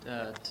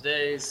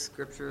Today's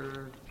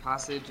scripture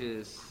passage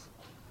is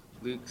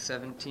Luke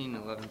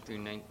 17:11 through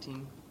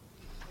 19.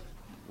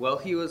 While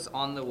he was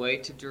on the way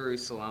to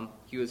Jerusalem,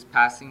 he was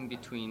passing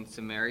between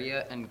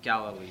Samaria and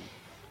Galilee.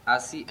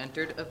 As he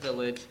entered a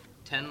village,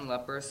 10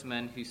 leprous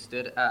men who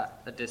stood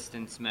at a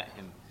distance met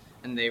him,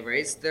 and they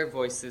raised their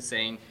voices,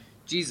 saying,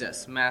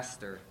 "Jesus,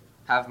 Master,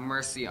 have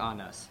mercy on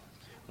us."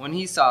 When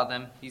he saw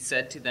them, he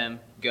said to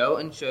them, "Go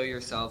and show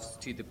yourselves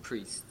to the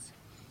priests."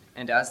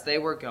 And as they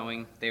were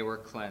going, they were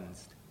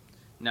cleansed.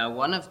 Now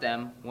one of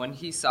them, when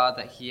he saw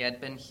that he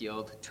had been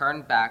healed,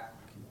 turned back,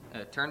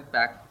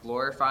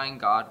 glorifying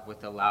God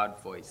with a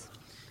loud voice.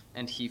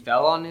 And he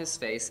fell on his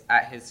face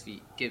at his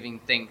feet, giving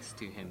thanks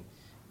to him.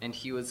 And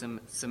he was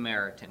a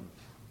Samaritan.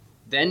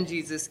 Then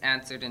Jesus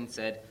answered and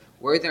said,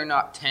 "Were there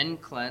not 10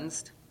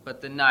 cleansed?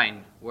 But the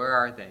 9, where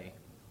are they?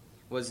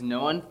 Was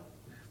no one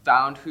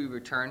found who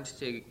returned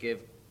to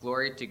give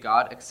glory to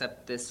God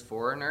except this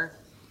foreigner?"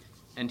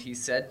 And he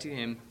said to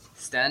him,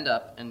 "Stand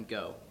up and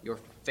go. Your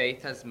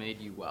faith has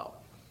made you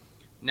well."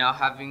 Now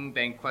having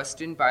been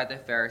questioned by the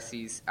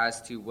Pharisees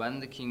as to when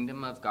the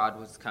kingdom of God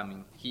was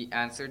coming, he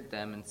answered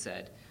them and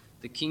said,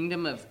 "The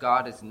kingdom of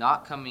God is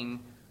not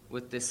coming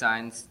with the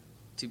signs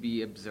to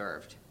be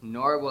observed,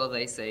 nor will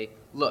they say,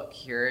 'Look,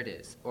 here it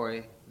is,'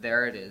 or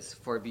 'There it is,'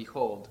 for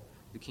behold,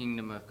 the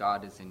kingdom of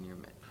God is in your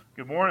midst."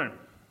 Good morning.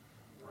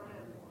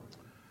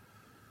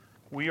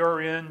 We are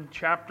in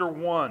chapter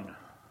 1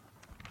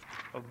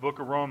 of the book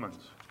of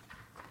Romans.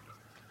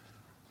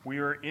 We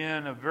are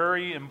in a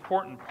very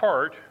important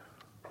part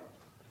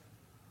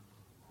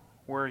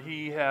where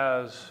he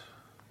has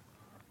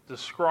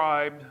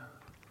described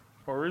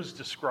or is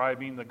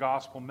describing the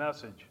gospel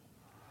message.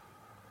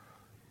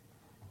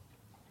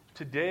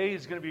 Today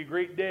is going to be a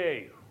great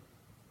day.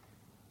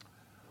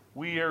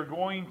 We are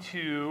going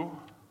to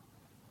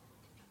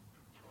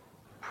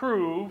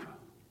prove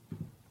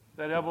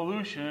that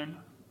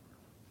evolution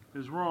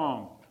is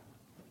wrong.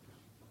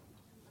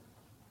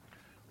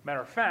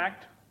 Matter of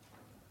fact,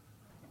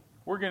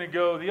 we're going to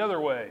go the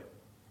other way.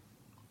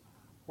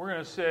 We're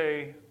going to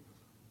say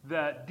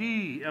that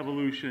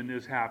de-evolution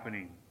is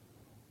happening.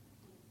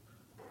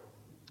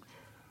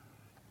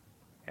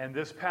 And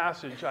this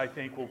passage, I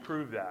think, will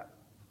prove that.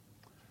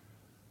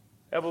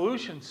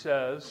 Evolution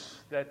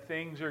says that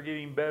things are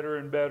getting better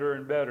and better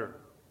and better.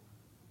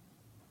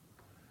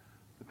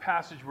 The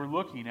passage we're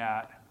looking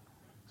at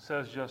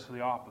says just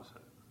the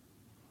opposite.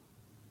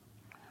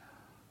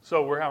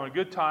 So we're having a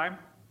good time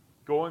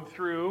going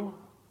through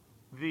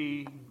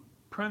the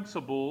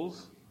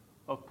principles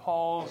of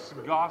Paul's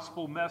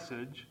gospel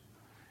message,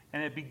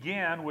 and it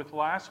began with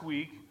last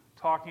week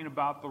talking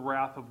about the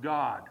wrath of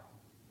God.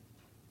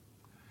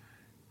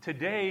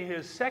 Today,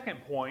 his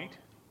second point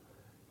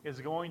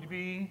is going to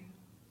be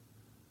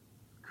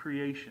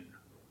creation.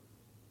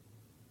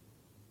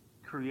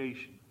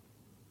 Creation.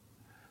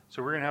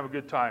 So we're going to have a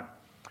good time.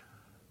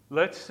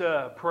 Let's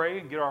pray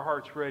and get our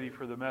hearts ready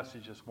for the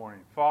message this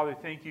morning. Father,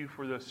 thank you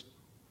for this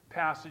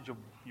passage of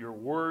your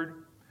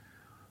word.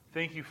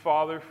 Thank you,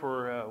 Father,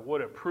 for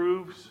what it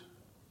proves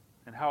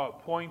and how it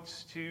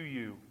points to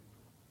you.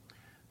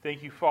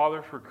 Thank you,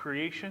 Father, for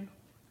creation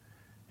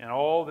and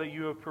all that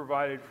you have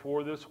provided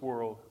for this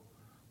world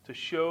to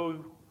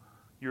show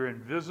your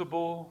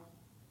invisible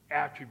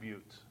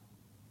attributes.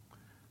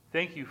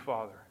 Thank you,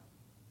 Father.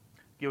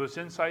 Give us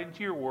insight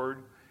into your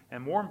word,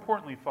 and more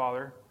importantly,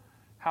 Father,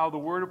 how the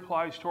word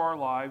applies to our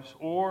lives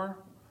or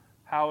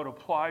how it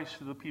applies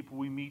to the people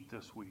we meet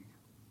this week.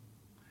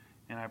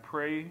 And I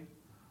pray,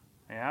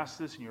 I ask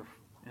this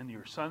in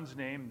your Son's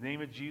name, in the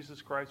name of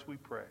Jesus Christ we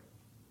pray.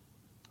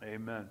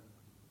 Amen.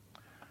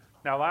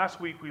 Now last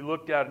week we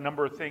looked at a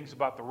number of things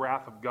about the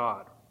wrath of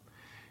God.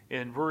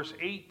 In verse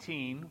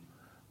 18,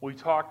 we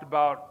talked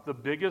about the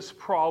biggest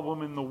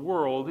problem in the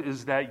world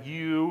is that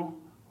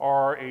you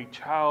are a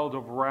child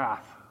of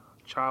wrath.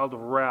 Child of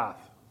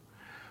wrath.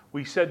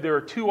 We said there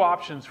are 2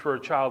 options for a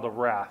child of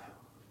wrath.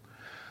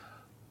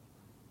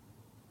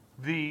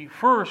 The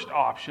first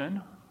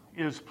option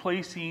is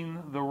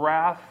placing the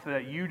wrath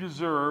that you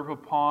deserve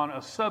upon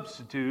a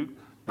substitute,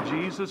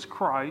 Jesus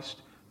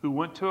Christ, who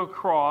went to a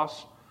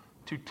cross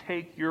to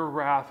take your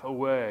wrath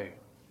away.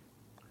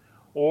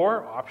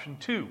 Or option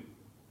 2,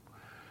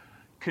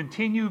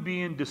 continue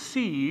being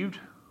deceived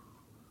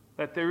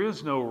that there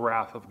is no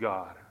wrath of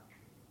God.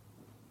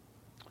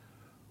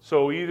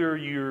 So either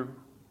you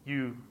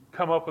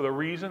come up with a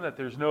reason that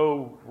there's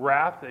no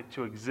wrath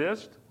to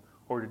exist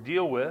or to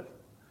deal with,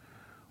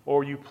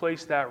 or you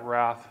place that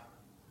wrath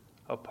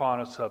upon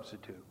a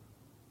substitute.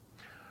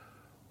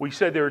 We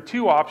said there are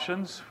 2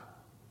 options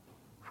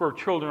for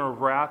children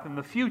of wrath in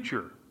the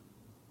future.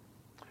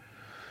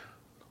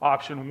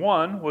 Option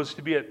 1 was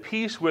to be at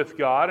peace with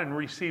God and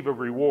receive a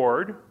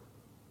reward.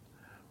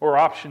 Or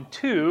option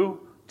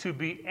 2, to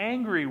be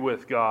angry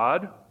with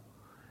God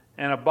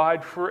and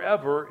abide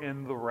forever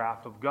in the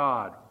wrath of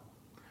God.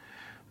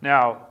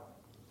 Now,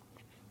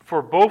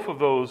 for both of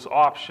those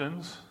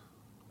options,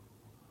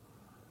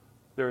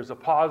 there's a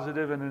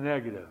positive and a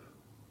negative.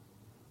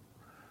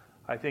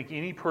 I think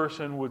any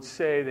person would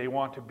say they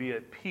want to be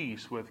at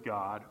peace with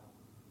God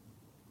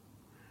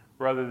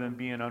rather than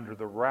being under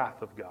the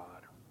wrath of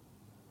God.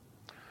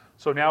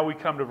 So now we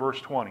come to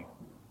verse 20.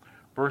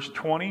 Verse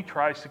 20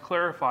 tries to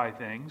clarify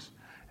things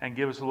and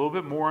give us a little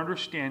bit more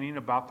understanding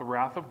about the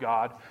wrath of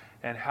God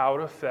and how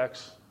it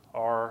affects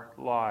our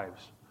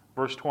lives.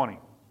 Verse 20.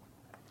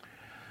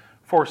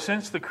 For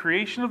since the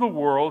creation of the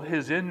world,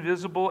 his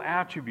invisible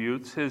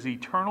attributes, his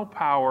eternal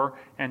power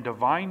and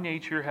divine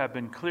nature have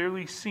been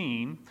clearly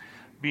seen,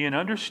 being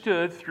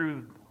understood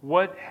through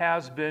what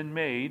has been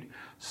made,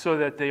 so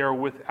that they are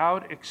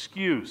without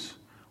excuse.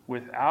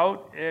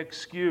 Without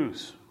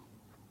excuse.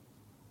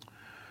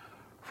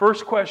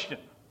 First question,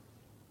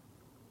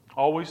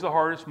 always the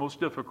hardest, most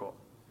difficult.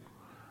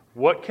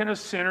 What can a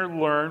sinner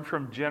learn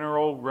from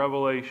general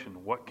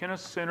revelation? What can a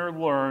sinner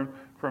learn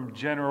from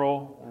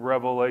general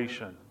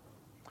revelation?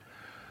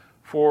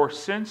 For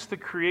since the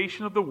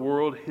creation of the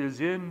world, his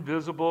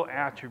invisible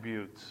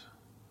attributes.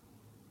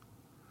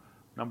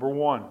 Number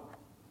one,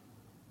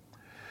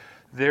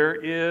 there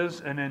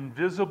is an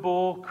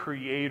invisible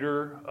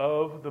creator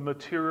of the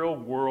material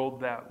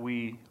world that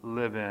we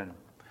live in.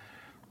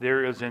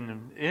 There is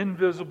an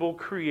invisible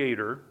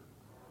creator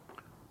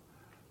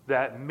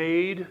that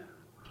made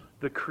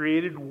the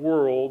created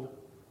world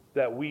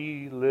that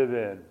we live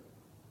in.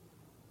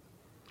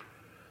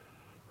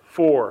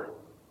 4.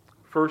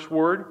 First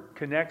word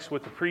connects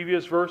with the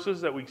previous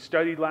verses that we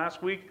studied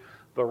last week,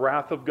 the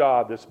wrath of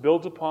God. This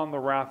builds upon the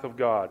wrath of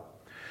God.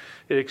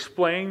 It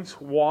explains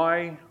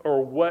why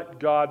or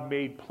what God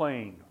made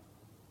plain.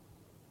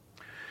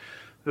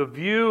 The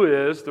view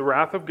is the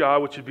wrath of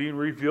God, which is being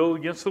revealed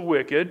against the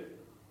wicked,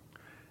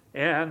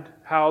 and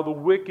how the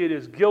wicked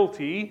is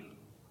guilty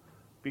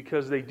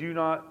because they do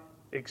not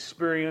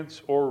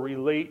experience or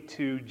relate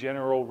to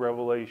general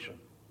revelation.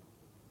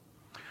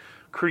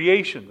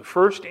 Creation. The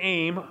first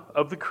aim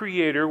of the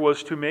Creator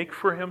was to make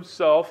for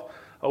himself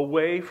a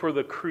way for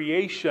the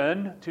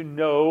creation to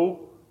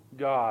know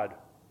God.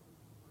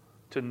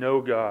 To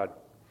know God.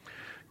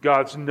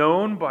 God's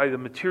known by the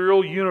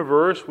material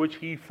universe which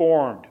he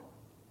formed.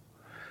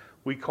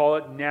 We call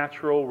it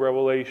natural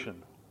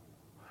revelation.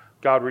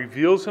 God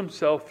reveals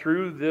himself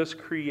through this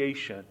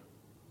creation,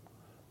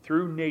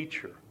 through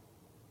nature,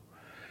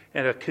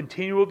 and a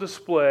continual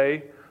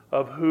display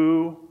of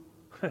who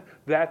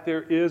that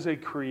there is a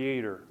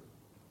creator.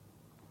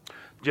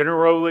 General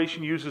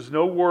revelation uses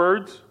no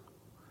words,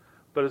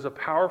 but is a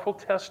powerful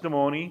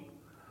testimony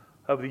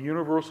of the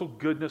universal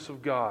goodness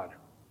of God.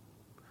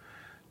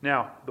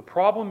 Now, the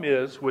problem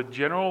is with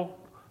general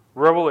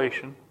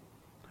revelation,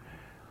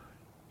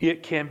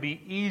 it can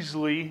be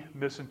easily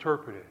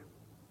misinterpreted.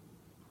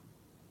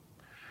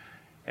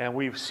 And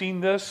we've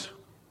seen this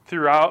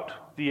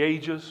throughout the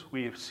ages.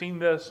 We have seen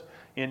this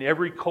in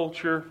every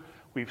culture.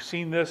 We've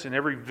seen this in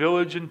every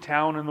village and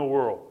town in the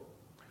world.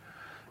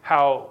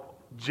 How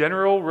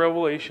general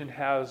revelation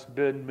has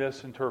been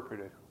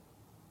misinterpreted.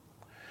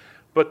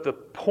 But the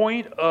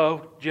point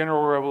of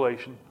general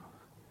revelation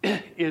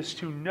is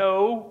to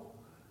know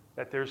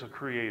that there's a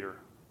creator.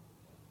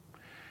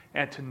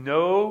 And to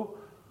know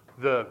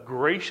the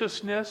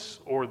graciousness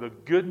or the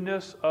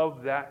goodness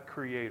of that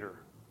creator.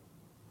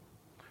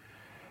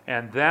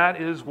 And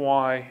that is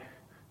why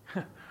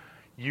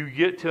you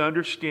get to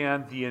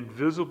understand the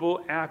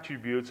invisible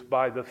attributes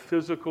by the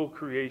physical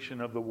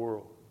creation of the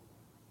world.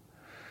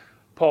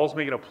 Paul's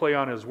making a play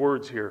on his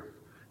words here.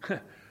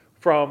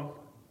 From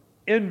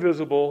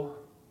invisible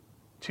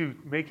to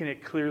making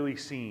it clearly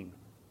seen.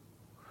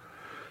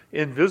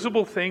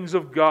 Invisible things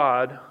of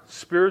God,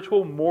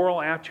 spiritual,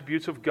 moral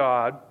attributes of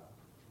God,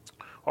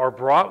 are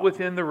brought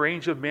within the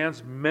range of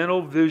man's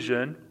mental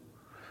vision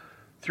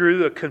through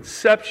the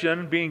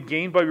conception being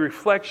gained by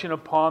reflection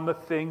upon the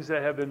things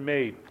that have been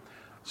made.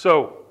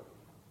 So,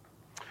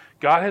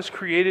 God has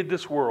created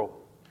this world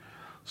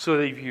so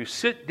that if you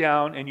sit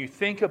down and you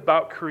think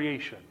about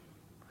creation,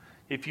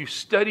 if you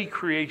study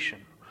creation,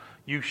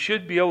 you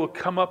should be able to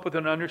come up with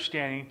an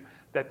understanding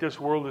that this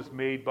world is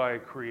made by a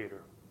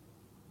creator.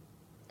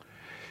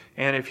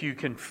 And if you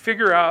can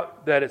figure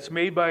out that it's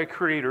made by a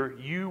creator,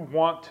 you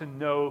want to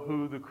know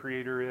who the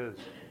creator is.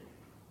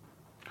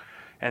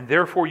 And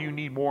therefore you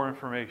need more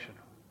information.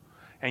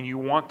 And you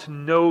want to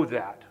know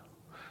that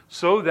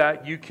so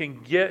that you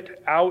can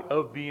get out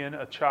of being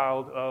a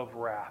child of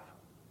wrath.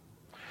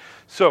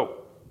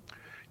 So,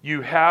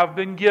 you have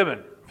been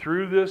given,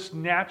 through this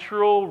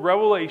natural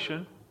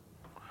revelation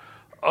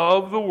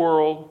of the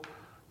world,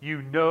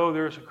 you know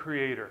there's a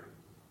creator.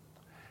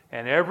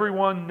 And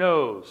everyone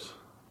knows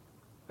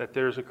that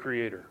there's a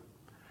creator.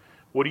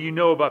 What do you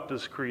know about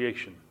this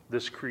creation,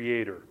 this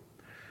creator?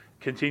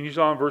 Continues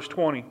on, verse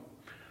 20.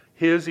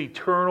 His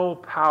eternal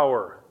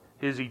power.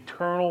 His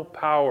eternal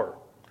power.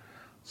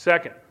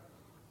 Second,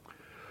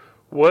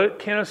 what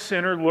can a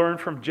sinner learn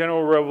from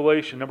general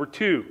revelation? Number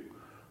 2,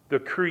 the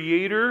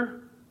Creator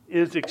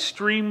is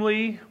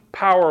extremely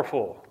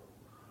powerful.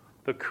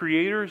 The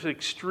Creator is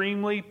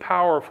extremely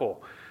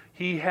powerful.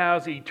 He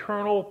has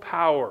eternal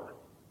power.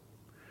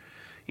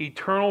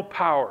 Eternal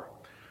power.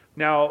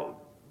 Now,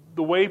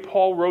 the way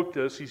Paul wrote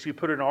this is he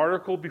put an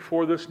article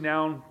before this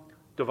noun,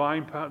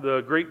 divine,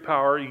 the great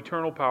power,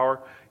 eternal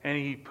power, and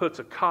he puts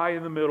a chi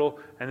in the middle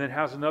and then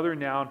has another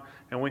noun.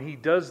 And when he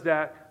does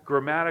that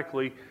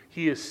grammatically,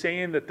 he is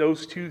saying that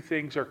those two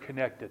things are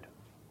connected.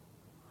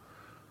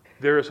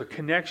 There is a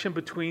connection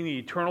between the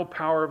eternal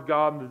power of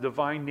God and the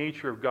divine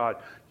nature of God.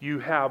 You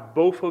have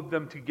both of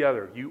them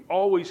together. You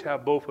always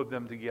have both of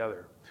them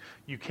together.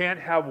 You can't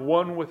have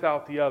one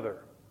without the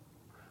other.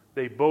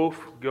 They both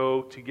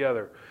go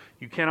together.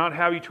 You cannot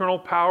have eternal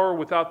power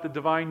without the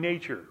divine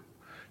nature.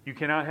 You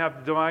cannot have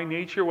the divine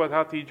nature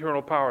without the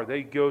eternal power.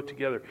 They go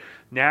together.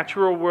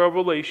 Natural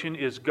revelation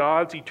is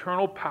God's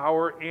eternal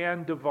power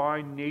and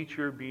divine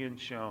nature being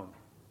shown.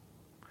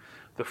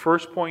 The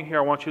first point here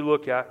I want you to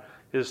look at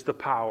is the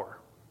power.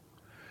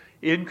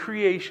 In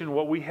creation,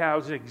 what we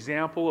have is an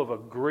example of a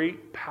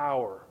great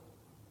power.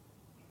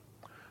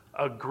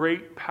 A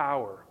great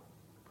power.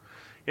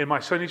 In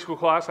my Sunday school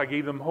class, I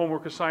gave them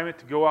homework assignment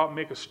to go out and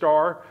make a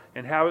star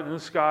and have it in the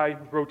sky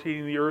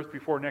rotating the earth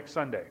before next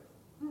Sunday.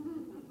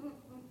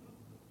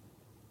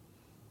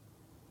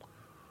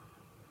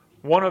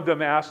 One of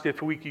them asked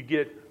if we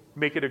could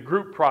make it a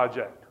group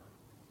project.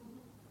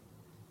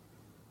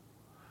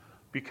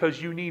 Because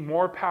you need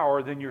more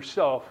power than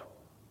yourself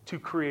to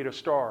create a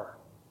star.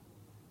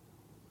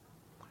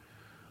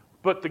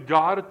 But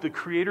the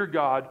Creator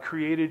God,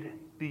 created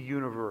the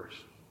universe.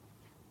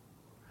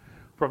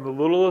 From the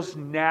littlest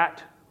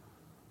gnat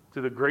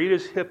to the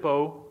greatest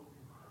hippo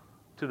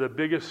to the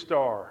biggest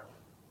star.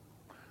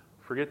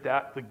 Forget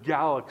that, the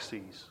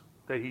galaxies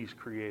that He's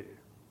created.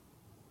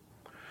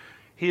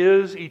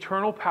 His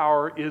eternal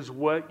power is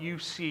what you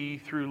see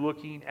through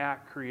looking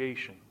at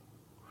creation.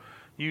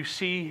 You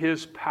see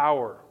His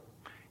power,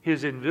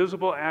 His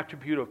invisible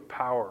attribute of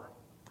power.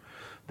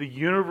 The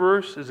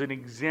universe is an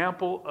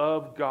example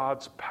of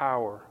God's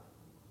power.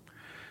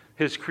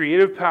 His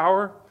creative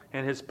power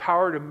and His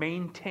power to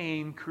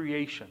maintain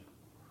creation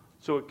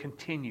so it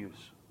continues.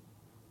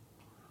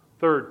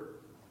 Third,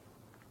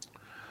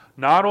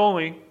 not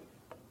only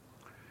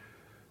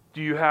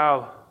do you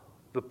have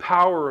the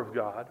power of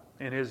God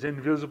and His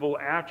invisible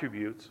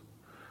attributes,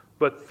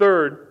 but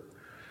third,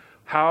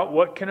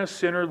 what can a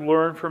sinner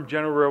learn from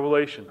general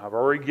revelation? I've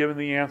already given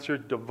the answer,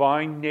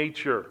 divine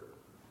nature.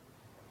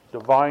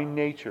 Divine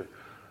nature.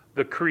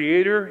 The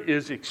Creator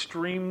is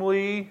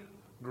extremely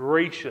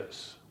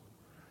gracious.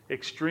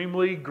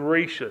 Extremely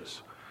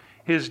gracious.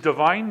 His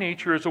divine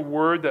nature is a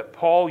word that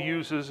Paul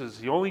uses. It's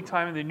the only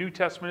time in the New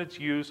Testament it's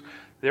used.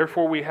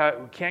 Therefore, we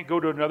can't go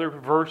to another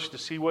verse to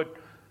see what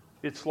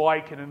it's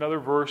like in another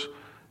verse.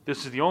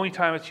 This is the only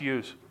time it's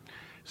used.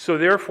 So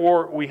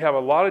therefore, we have a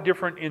lot of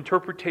different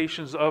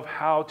interpretations of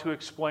how to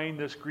explain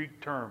this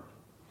Greek term.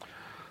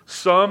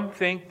 Some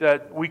think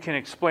that we can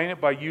explain it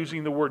by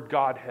using the word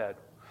Godhead.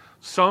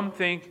 Some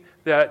think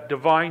that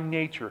divine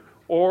nature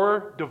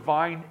or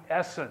divine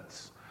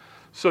essence.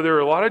 So there are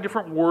a lot of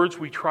different words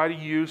we try to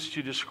use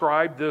to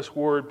describe this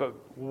word, but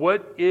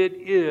what it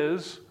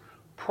is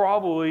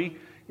probably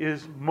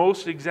is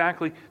most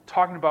exactly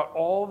talking about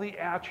all the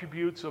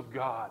attributes of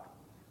God.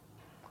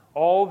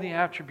 All the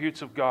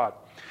attributes of God.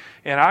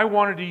 And I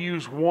wanted to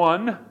use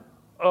one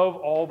of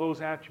all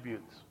those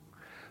attributes.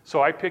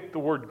 So I picked the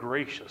word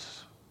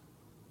gracious.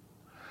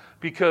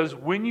 Because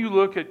when you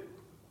look at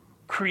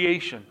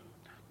creation,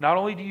 not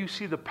only do you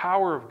see the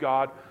power of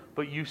God,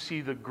 but you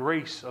see the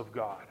grace of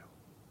God.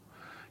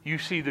 You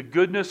see the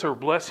goodness or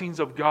blessings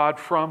of God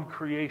from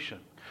creation.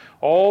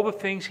 All the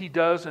things He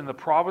does in the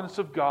providence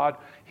of God,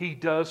 He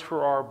does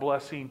for our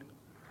blessing.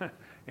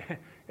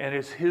 And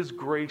it's His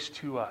grace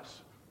to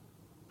us.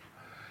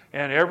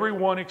 And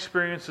everyone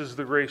experiences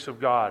the grace of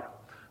God.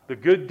 The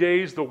good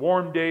days, the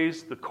warm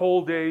days, the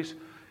cold days,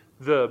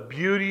 the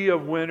beauty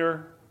of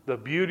winter, the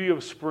beauty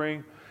of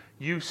spring.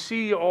 You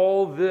see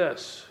all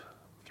this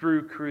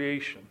through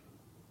creation.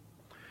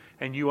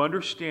 And you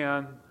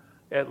understand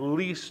at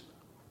least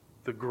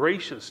the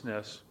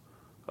graciousness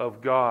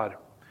of God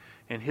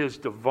and His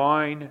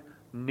divine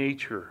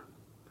nature.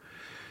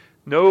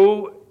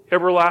 No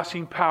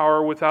everlasting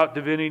power without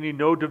divinity,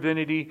 no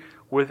divinity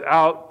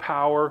without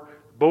power.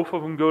 Both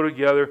of them go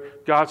together.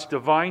 God's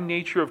divine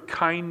nature of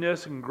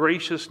kindness and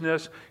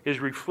graciousness is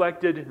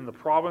reflected in the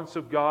providence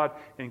of God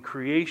and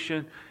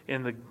creation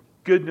and the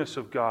goodness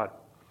of God.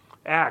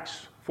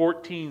 Acts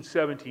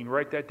 14:17,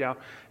 write that down.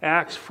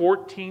 Acts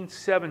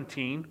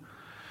 14:17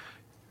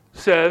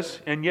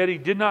 says, "And yet He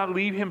did not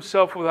leave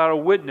Himself without a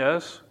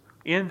witness,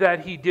 in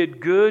that He did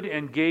good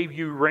and gave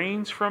you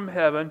rains from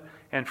heaven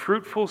and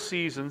fruitful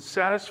seasons,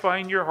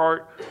 satisfying your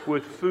heart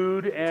with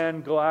food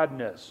and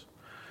gladness."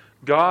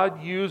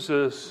 God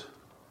uses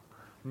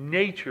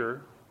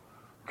nature,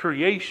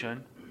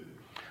 creation,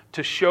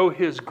 to show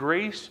His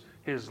grace,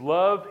 His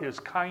love, His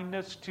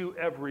kindness to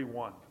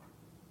everyone.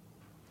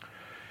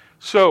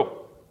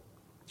 So,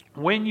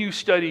 when you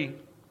study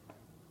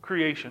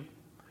creation,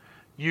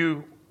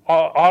 you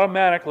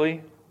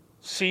automatically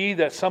see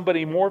that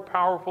somebody more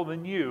powerful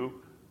than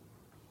you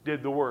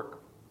did the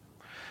work.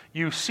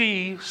 You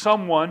see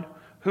someone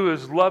who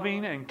is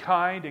loving and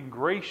kind and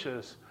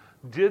gracious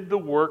did the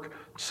work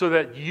so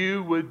that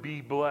you would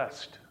be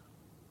blessed.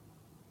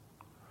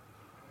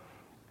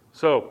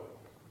 So,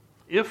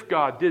 if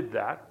God did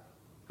that,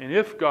 and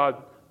if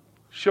God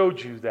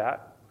showed you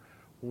that,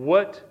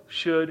 what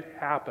should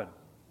happen?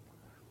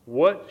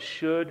 What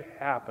should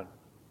happen?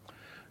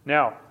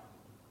 Now,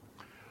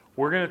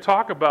 we're going to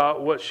talk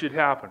about what should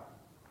happen.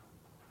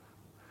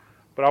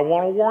 But I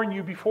want to warn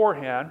you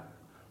beforehand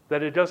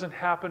that it doesn't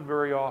happen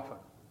very often.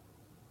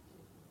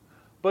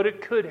 But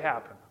it could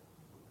happen.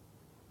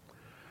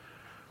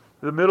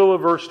 The middle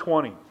of verse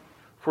 20.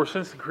 For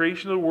since the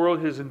creation of the world,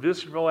 his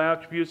invisible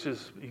attributes,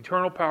 his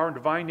eternal power and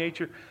divine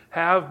nature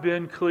have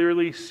been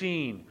clearly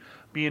seen,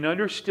 being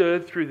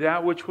understood through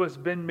that which has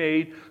been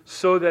made,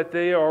 so that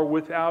they are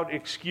without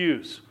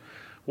excuse.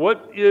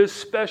 What is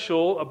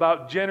special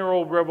about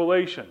general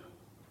revelation?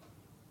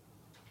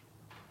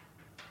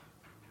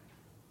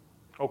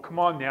 Oh, come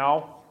on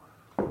now.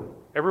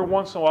 Every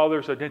once in a while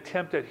there's an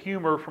attempt at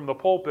humor from the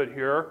pulpit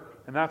here,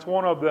 and that's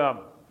one of them.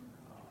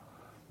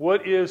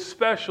 What is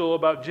special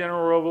about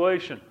general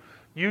revelation?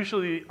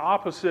 Usually the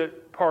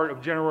opposite part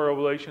of general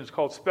revelation is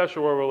called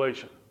special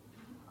revelation.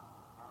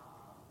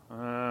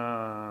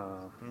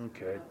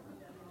 Okay.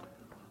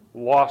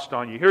 Lost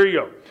on you. Here you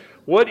go.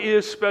 What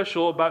is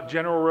special about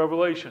general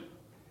revelation?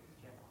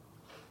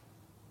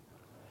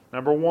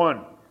 Number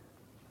one,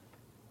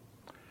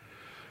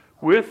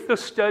 with the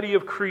study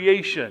of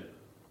creation,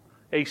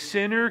 a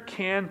sinner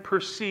can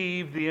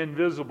perceive the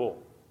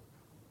invisible.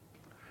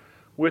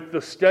 With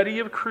the study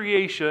of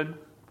creation,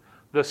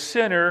 the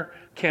sinner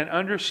can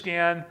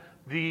understand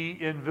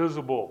the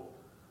invisible.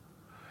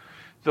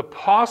 The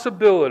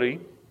possibility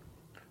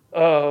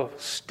of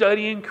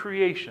studying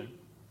creation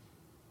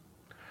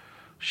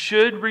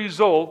should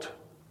result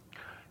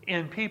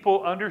in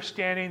people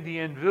understanding the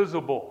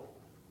invisible.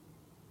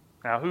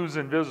 Now, who's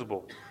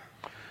invisible?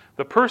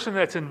 The person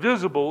that's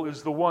invisible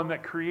is the one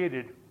that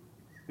created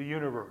the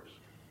universe.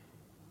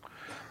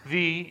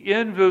 The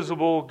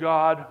invisible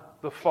God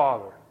the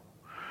Father.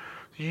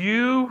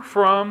 You,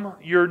 from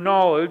your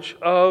knowledge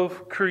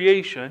of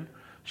creation,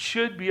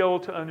 should be able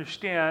to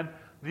understand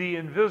the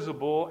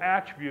invisible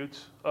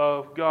attributes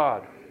of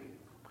God.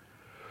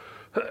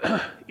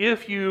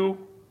 If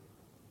you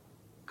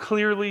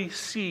clearly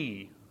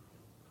see,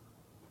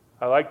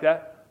 I like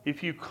that.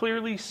 If you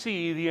clearly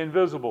see the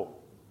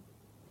invisible,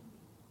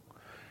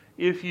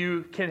 if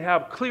you can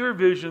have clear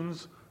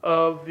visions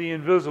of the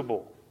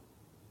invisible,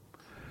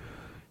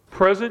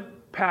 present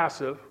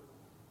passive,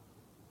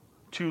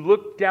 to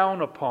look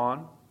down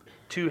upon,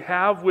 to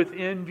have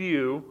within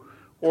view,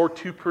 or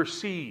to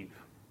perceive.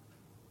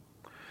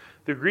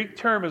 The Greek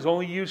term is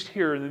only used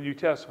here in the New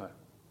Testament.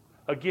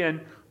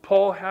 Again,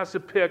 Paul has to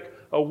pick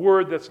a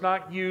word that's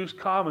not used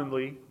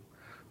commonly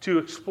to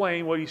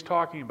explain what he's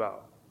talking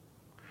about.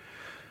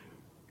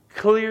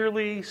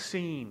 Clearly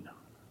seen.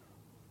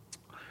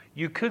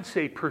 You could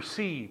say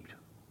perceived,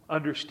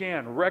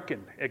 understand,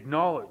 reckon,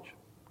 acknowledge.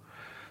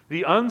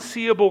 The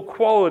unseeable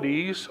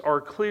qualities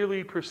are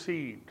clearly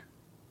perceived.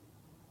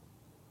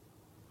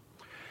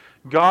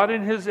 God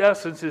in His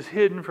essence is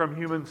hidden from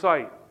human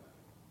sight.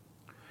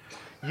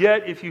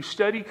 Yet, if you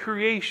study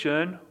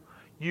creation,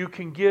 you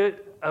can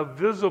get a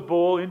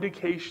visible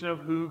indication of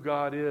who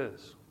God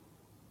is.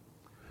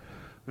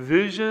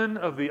 Vision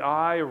of the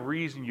eye of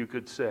reason, you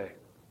could say.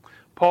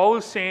 Paul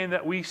is saying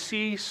that we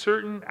see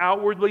certain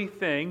outwardly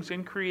things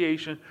in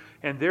creation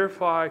and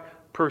therefore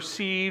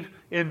perceive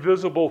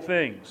invisible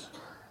things.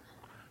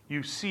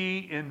 You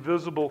see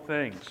invisible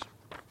things.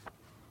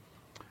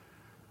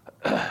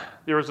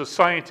 There was a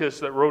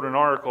scientist that wrote an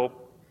article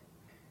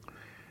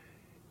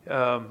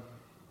in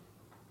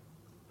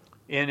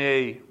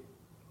a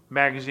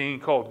magazine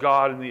called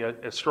God and the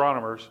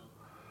Astronomers.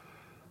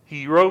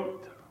 He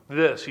wrote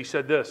this, he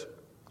said this,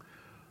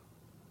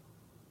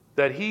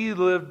 that he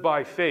lived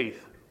by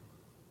faith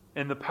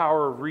in the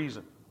power of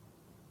reason.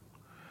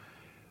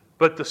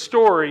 But the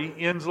story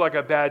ends like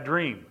a bad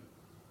dream.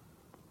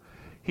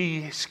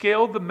 He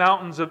scaled the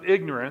mountains of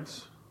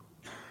ignorance,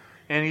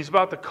 and he's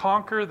about to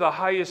conquer the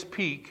highest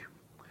peak,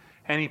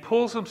 and he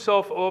pulls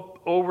himself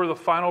up over the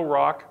final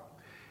rock,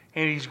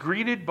 and he's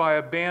greeted by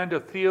a band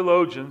of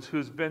theologians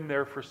who's been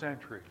there for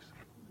centuries.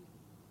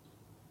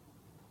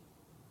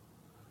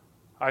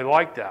 I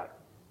like that.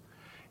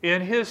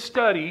 In his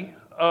study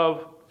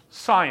of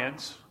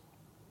science,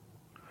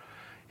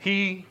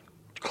 he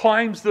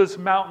climbs this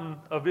mountain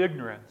of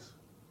ignorance,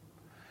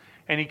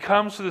 and he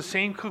comes to the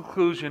same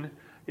conclusion,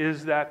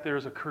 is that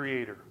there's a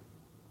creator.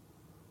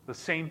 The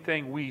same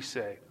thing we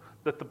say,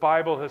 that the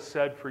Bible has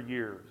said for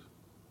years.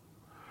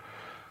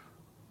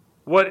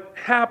 What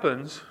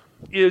happens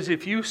is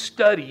if you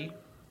study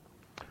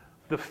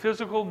the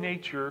physical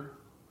nature,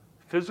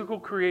 physical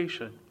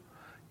creation,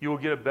 you will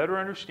get a better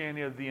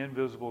understanding of the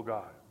invisible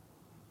God.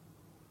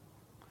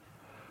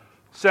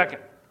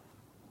 Second,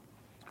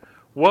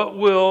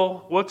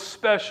 what's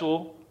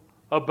special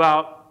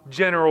about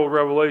general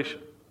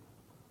revelation?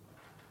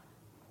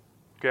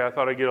 Okay, I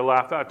thought I'd get a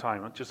laugh that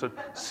time. It's just a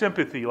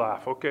sympathy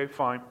laugh. Okay,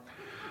 fine.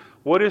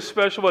 What is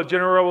special about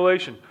general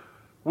revelation?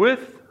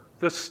 With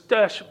the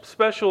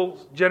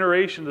special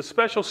generation, the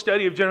special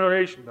study of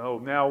generation. Oh,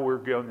 now we're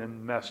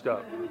getting messed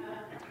up.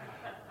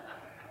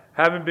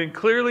 Having been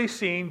clearly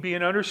seen,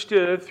 being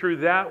understood through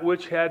that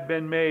which had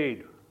been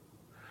made.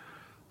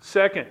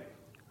 Second,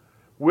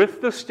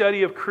 with the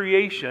study of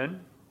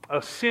creation,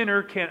 a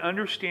sinner can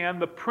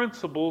understand the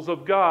principles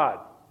of God,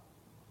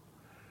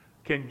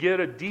 can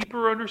get a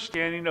deeper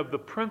understanding of the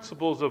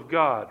principles of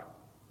God.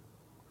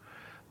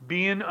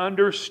 Being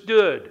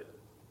understood,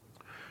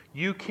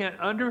 you can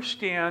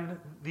understand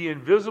the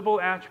invisible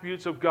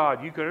attributes of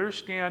God. You can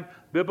understand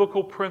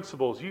biblical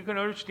principles. You can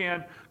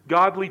understand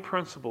godly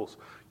principles.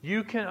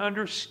 You can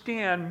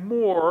understand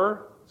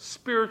more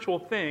spiritual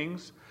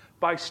things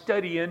by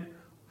studying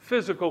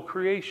physical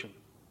creation.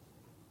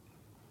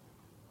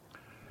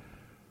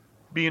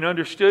 Being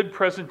understood,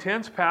 present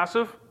tense,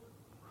 passive.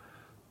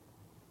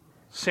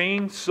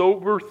 Sane,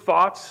 sober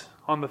thoughts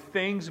on the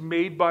things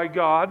made by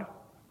God.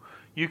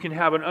 You can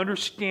have an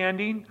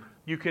understanding.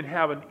 You can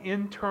have an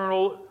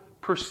internal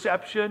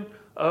perception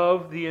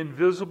of the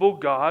invisible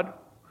God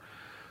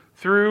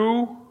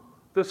through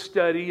the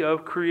study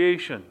of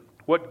creation,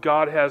 what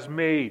God has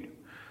made.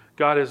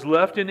 God has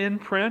left an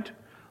imprint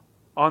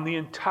on the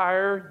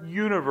entire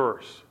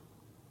universe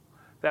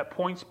that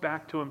points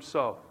back to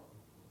Himself.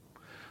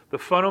 The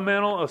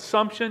fundamental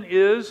assumption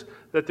is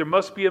that there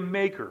must be a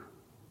maker.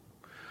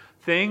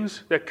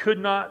 Things that could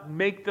not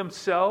make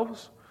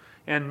themselves,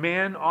 and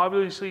man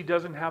obviously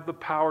doesn't have the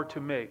power to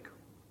make.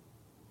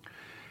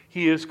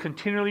 He is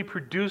continually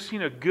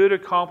producing a good,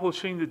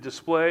 accomplishing the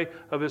display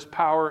of His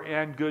power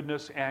and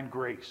goodness and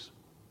grace.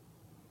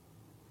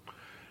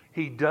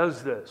 He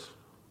does this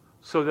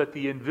so that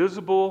the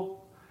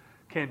invisible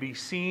can be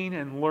seen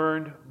and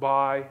learned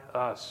by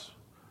us.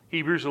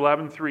 Hebrews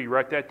 11:3,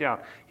 write that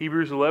down.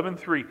 Hebrews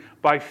 11:3.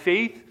 By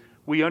faith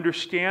we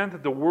understand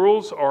that the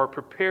worlds are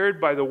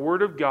prepared by the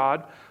Word of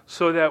God,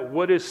 so that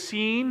what is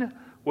seen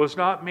was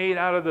not made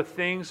out of the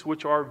things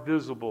which are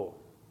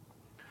visible.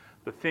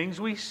 The things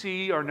we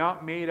see are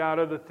not made out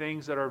of the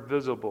things that are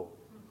visible.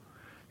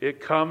 It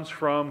comes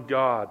from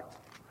God.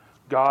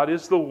 God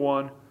is the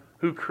one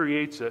who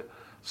creates it,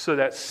 so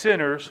that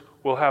sinners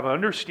will have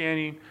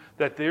understanding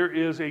that there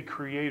is a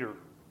creator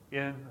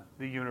in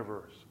the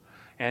universe.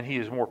 And He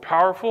is more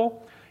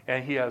powerful,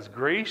 and He has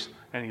grace,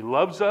 and He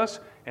loves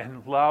us,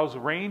 and allows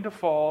rain to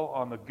fall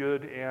on the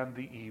good and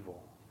the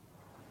evil.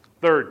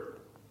 Third,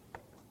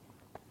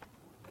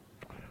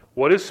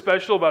 what is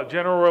special about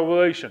general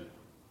revelation?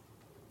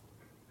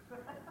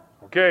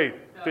 Okay,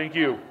 thank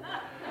you.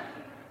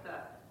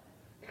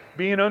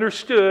 Being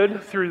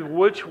understood through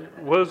which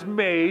was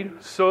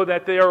made, so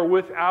that they are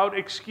without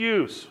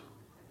excuse.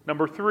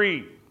 Number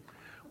 3,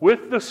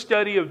 with the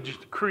study of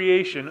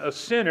creation, a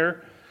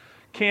sinner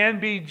can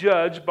be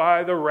judged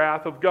by the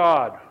wrath of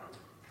God.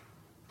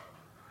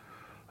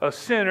 A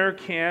sinner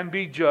can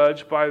be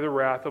judged by the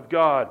wrath of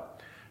God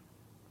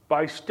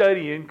by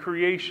studying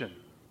creation.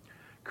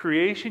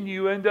 Creation,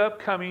 you end up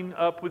coming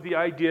up with the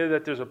idea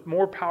that there's a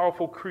more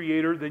powerful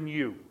creator than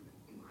you.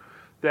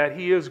 That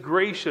He is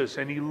gracious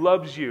and He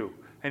loves you,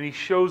 and He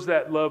shows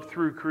that love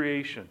through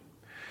creation.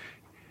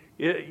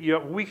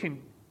 We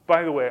can,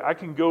 by the way, I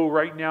can go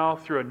right now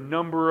through a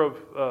number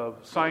of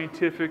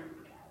scientific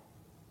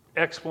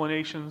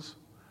explanations.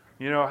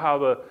 You know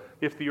how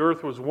if the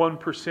earth was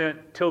 1%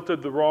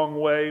 tilted the wrong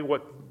way,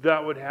 what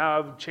that would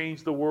have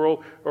changed the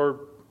world,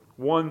 or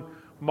 1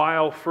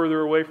 mile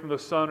further away from the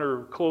sun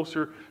or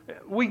closer.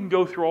 We can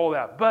go through all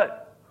that.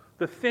 But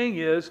the thing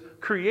is,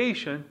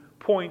 creation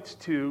points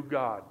to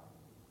God.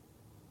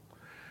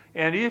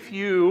 And if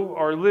you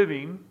are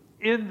living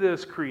in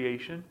this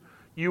creation,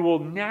 you will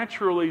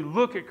naturally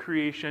look at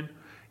creation,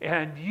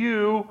 and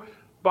you,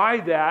 by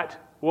that,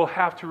 will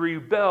have to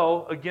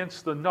rebel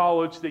against the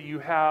knowledge that you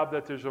have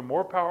that there's a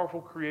more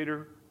powerful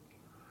creator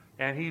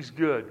and He's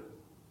good.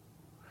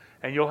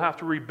 And you'll have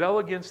to rebel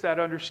against that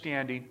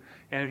understanding.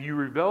 And if you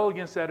rebel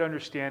against that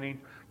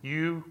understanding,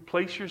 you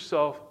place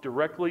yourself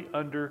directly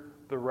under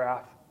the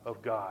wrath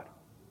of God.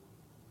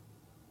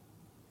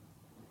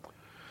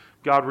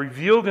 God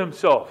revealed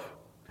Himself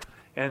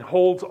and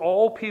holds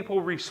all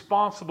people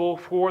responsible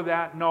for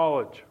that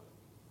knowledge.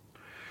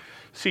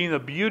 Seeing the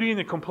beauty and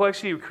the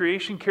complexity of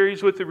creation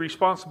carries with the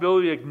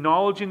responsibility of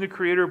acknowledging the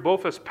Creator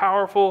both as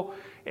powerful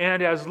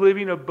and as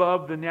living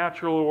above the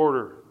natural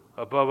order,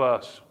 above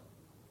us.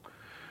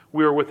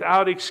 We are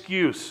without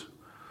excuse.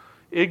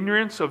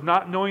 Ignorance of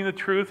not knowing the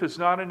truth is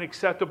not an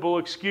acceptable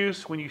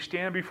excuse when you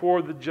stand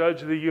before the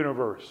judge of the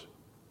universe.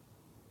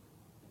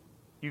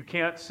 You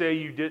can't say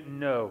you didn't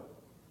know.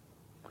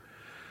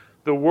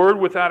 The word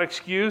without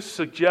excuse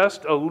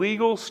suggests a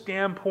legal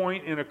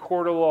standpoint in a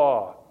court of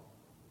law.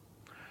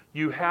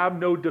 You have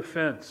no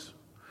defense.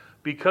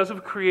 Because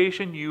of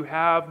creation, you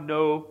have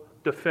no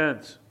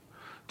defense.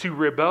 To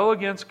rebel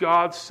against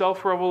God's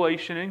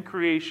self-revelation in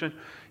creation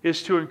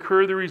is to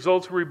incur the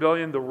results of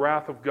rebellion, the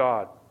wrath of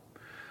God.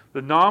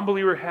 The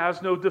non-believer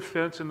has no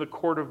defense in the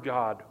court of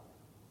God.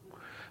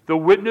 The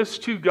witness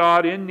to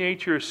God in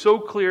nature is so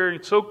clear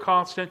and so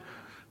constant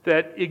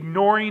that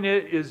ignoring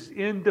it is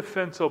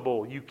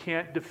indefensible. You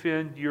can't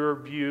defend your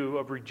view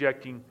of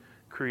rejecting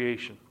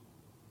creation.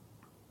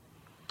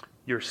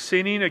 You're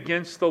sinning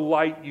against the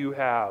light you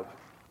have.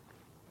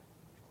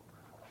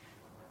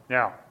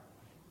 Now,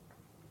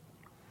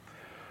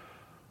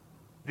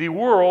 the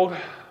world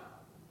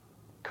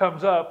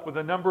comes up with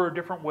a number of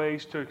different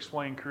ways to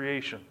explain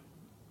creation.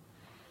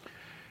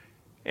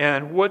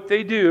 And what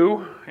they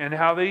do and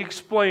how they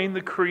explain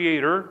the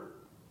Creator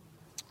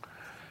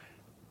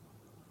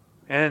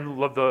and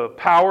the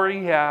power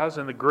He has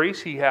and the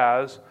grace He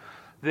has,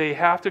 they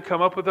have to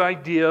come up with an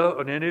idea,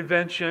 an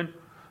invention,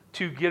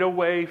 to get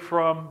away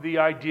from the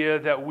idea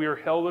that we're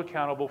held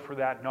accountable for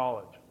that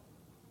knowledge.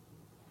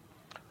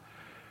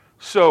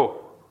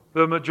 So,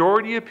 the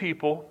majority of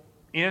people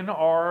in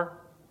our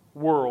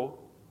world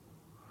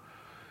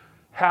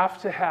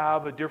have to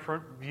have a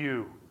different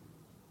view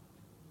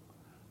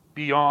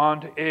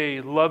beyond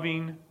a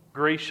loving,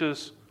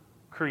 gracious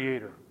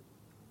Creator.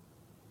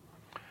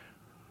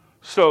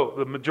 So,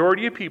 the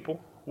majority of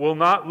people will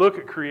not look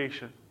at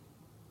creation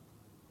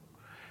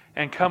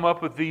and come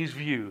up with these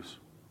views.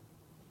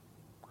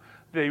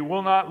 They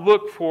will not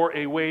look for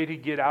a way to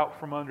get out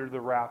from under the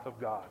wrath of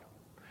God.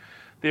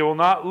 They will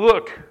not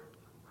look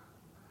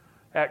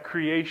at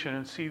creation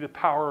and see the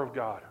power of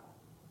God.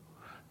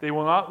 They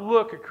will not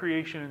look at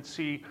creation and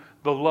see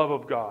the love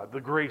of God,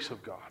 the grace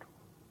of God.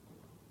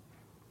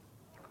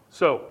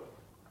 So,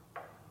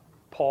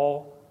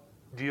 Paul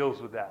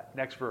deals with that.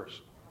 Next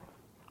verse.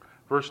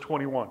 Verse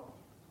 21.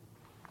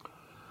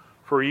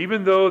 For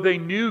even though they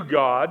knew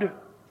God,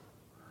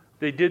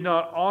 they did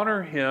not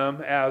honor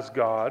Him as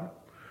God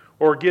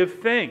or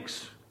give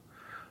thanks,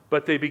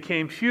 but they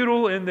became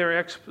futile in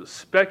their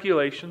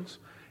speculations,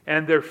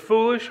 and their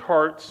foolish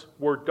hearts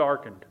were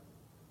darkened.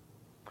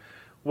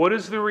 What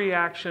is the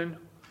reaction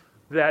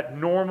that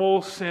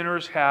normal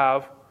sinners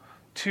have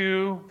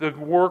to the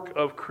work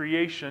of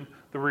creation,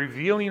 the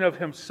revealing of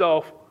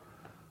Himself,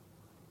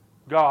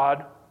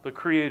 God, the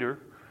Creator?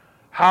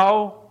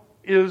 How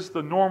is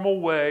the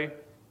normal way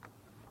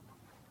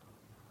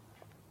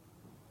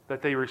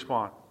that they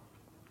respond?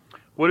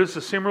 What is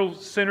the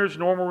sinner's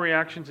normal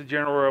reaction to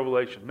general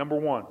revelation? Number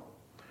one,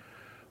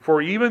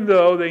 for even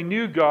though they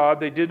knew God,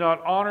 they did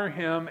not honor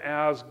Him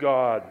as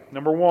God.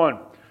 Number one,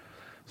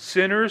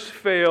 sinners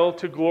fail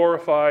to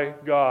glorify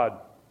God.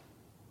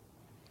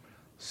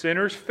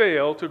 Sinners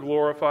fail to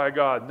glorify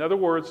God. In other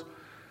words,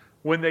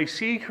 when they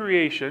see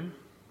creation,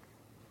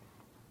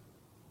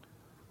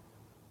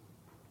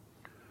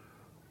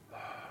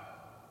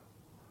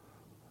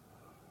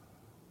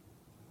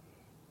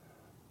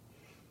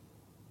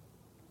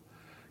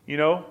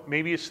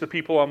 maybe it's the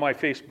people on my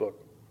Facebook.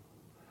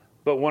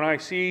 But when I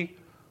see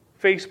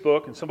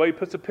Facebook and somebody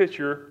puts a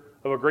picture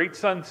of a great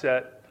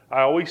sunset,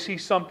 I always see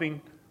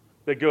something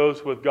that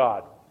goes with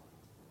God.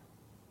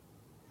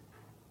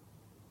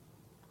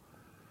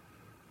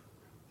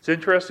 It's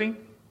interesting.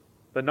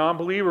 The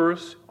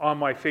non-believers on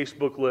my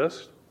Facebook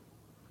list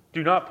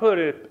do not put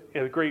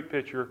a great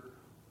picture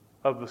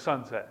of the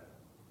sunset.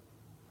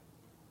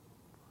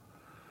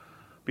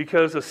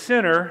 Because a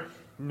sinner,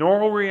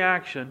 normal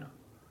reaction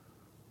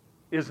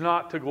is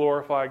not to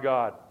glorify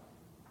God.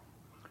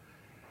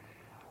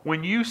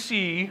 When you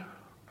see,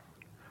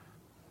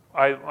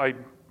 I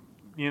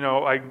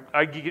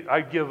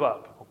give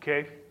up,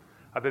 okay?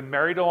 I've been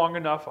married long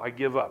enough, I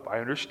give up. I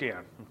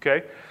understand,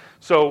 okay?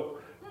 So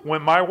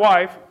when my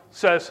wife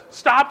says,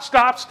 stop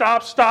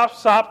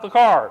the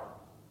car,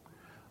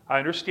 I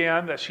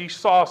understand that she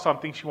saw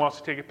something she wants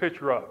to take a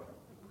picture of.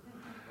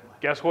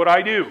 Guess what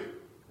I do?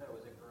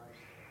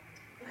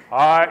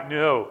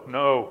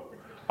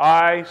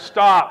 I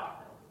stop.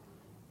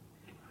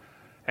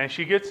 And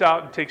she gets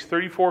out and takes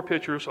 34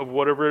 pictures of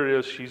whatever it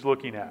is she's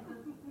looking at.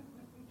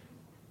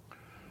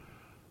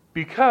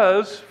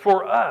 Because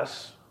for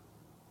us,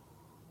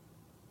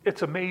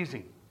 it's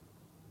amazing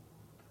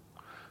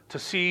to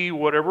see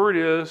whatever it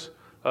is,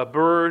 a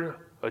bird,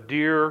 a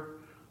deer,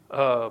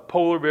 a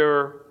polar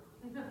bear,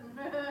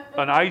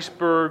 an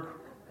iceberg,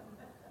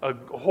 a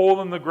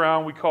hole in the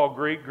ground we call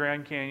Great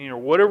Grand Canyon, or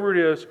whatever it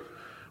is,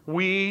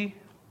 we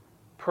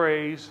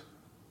praise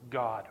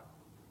God.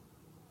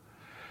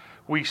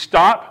 We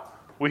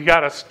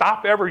got to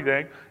stop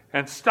everything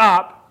and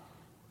stop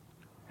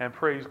and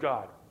praise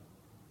God.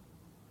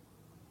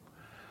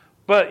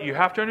 But you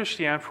have to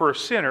understand, for a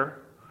sinner,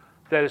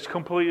 that is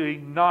completely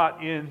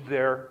not in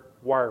their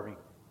wiring.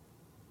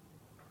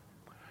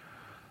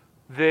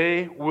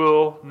 They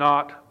will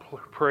not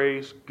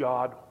praise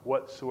God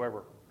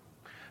whatsoever.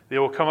 They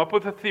will come up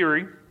with a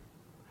theory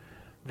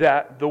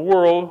that the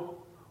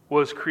world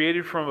was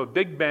created from a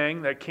big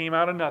bang that came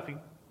out of nothing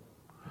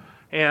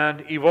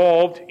and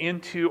evolved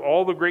into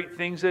all the great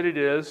things that it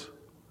is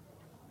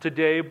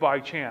today by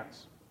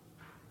chance.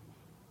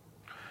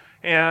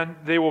 And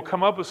they will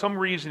come up with some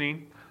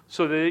reasoning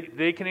so that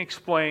they can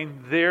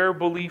explain their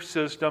belief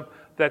system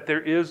that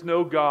there is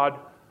no God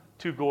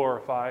to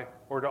glorify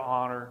or to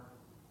honor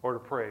or to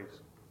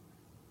praise.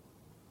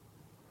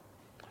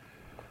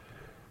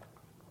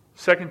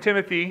 2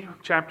 Timothy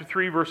chapter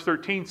 3, verse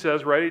 13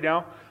 says, write it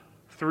down,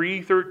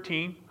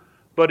 3:13,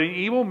 but an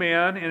evil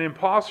man and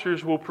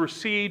impostors will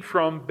proceed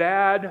from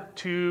bad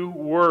to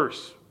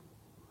worse,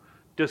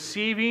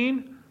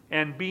 deceiving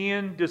and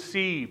being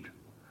deceived.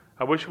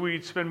 I wish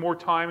we'd spend more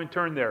time and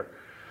turn there.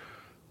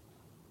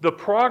 The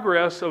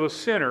progress of a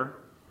sinner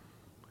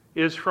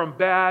is from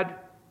bad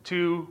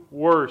to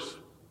worse,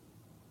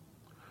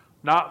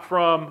 not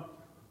from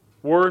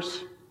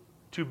worse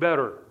to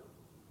better.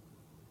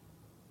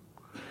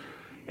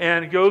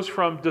 And it goes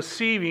from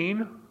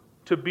deceiving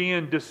to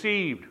being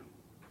deceived.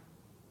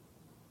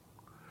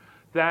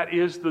 That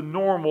is the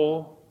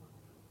normal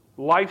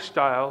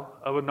lifestyle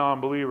of a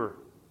non-believer.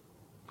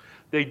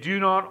 They do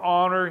not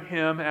honor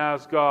Him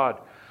as God.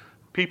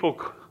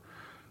 People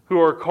who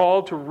are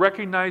called to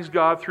recognize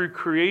God through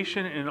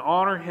creation and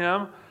honor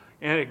Him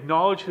and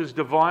acknowledge His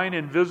divine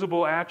and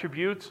visible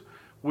attributes,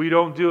 we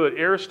don't do it.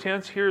 Aorist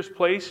tense here is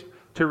placed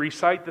to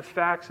recite the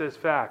facts as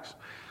facts.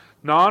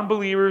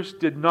 Non-believers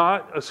did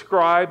not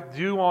ascribe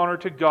due honor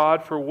to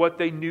God for what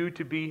they knew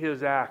to be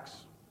His acts.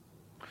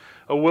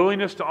 A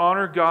willingness to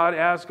honor God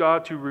as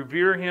God, to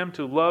revere Him,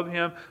 to love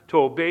Him, to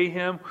obey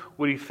Him,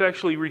 would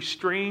effectually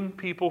restrain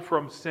people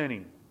from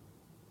sinning.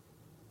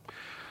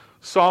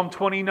 Psalm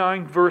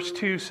 29 verse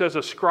 2 says,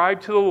 ascribe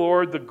to the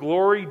Lord the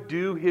glory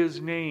due His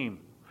name.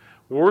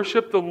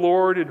 Worship the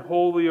Lord in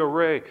holy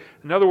array.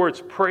 In other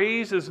words,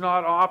 praise is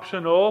not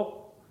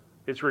optional,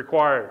 it's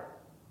required.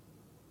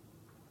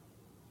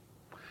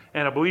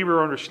 And a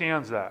believer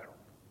understands that.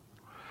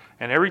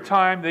 And every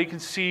time they can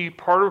see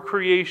part of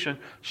creation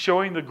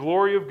showing the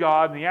glory of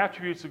God and the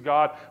attributes of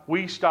God,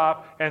 we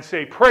stop and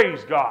say,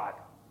 praise God.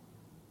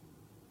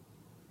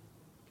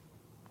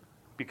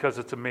 Because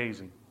it's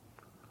amazing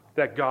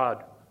that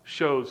God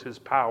shows His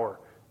power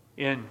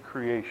in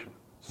creation.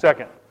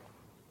 Second,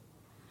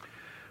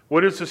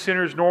 what is the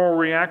sinner's normal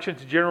reaction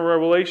to general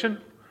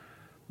revelation?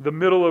 The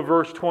middle of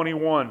verse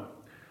 21.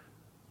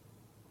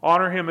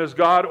 Honor Him as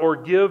God or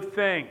give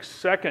thanks.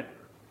 Second,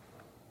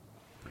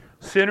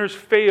 sinners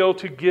fail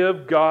to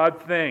give God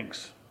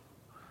thanks.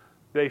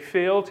 They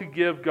fail to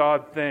give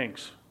God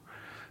thanks.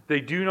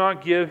 They do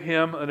not give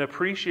Him an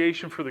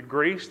appreciation for the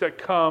grace that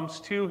comes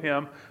to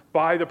Him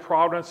by the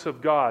providence of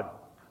God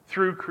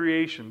through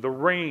creation. The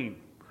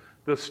rain,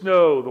 the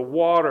snow, the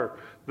water,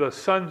 the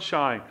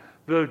sunshine,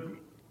 the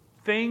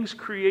things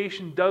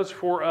creation does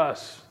for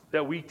us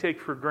that we take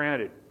for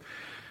granted.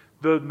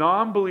 The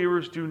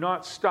non-believers do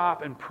not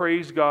stop and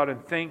praise God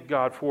and thank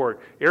God for it.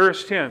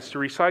 Aorist tense, to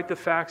recite the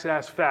facts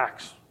as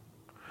facts.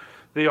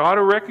 They ought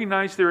to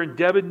recognize their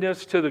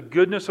indebtedness to the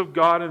goodness of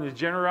God and the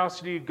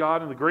generosity of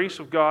God and the grace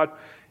of God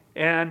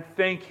and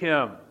thank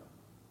Him.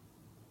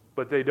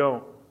 But they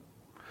don't.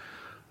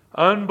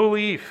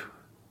 Unbelief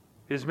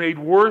is made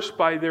worse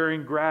by their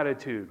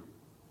ingratitude.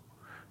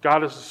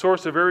 God is the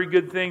source of every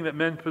good thing that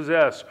men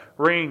possess.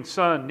 Rain,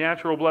 sun,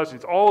 natural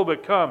blessings. All of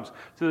it comes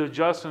to the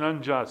just and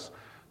unjust.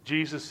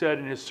 Jesus said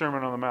in His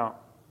Sermon on the Mount.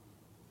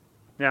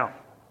 Now,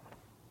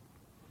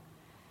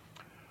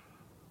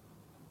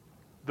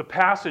 the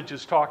passage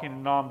is talking to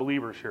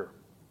non-believers here.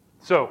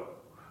 So,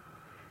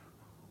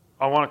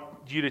 I want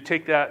you to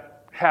take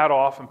that hat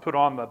off and put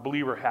on the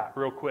believer hat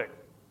real quick.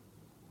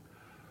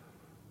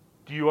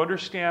 Do you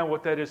understand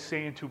what that is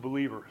saying to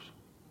believers?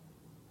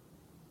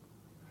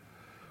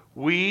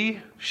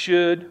 We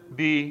should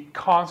be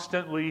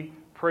constantly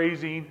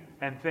praising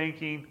and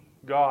thanking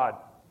God.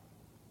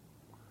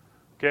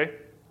 Okay?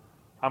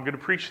 I'm going to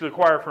preach to the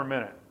choir for a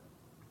minute.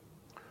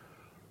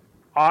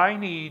 I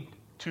need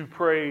to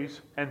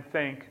praise and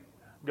thank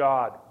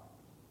God.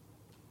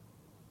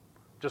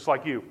 Just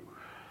like you.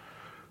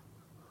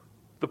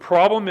 The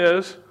problem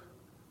is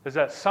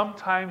that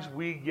sometimes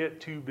we get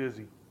too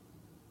busy.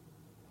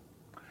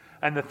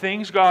 And the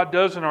things God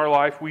does in our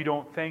life, we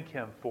don't thank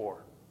Him for.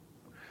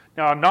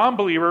 Now, a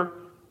non-believer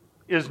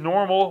is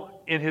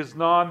normal in his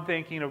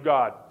non-thanking of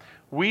God.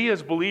 We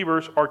as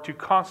believers are to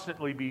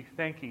constantly be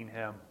thanking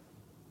Him.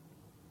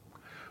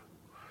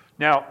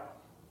 Now,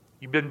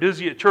 you've been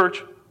busy at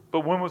church,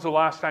 but when was the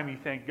last time you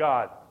thanked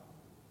God?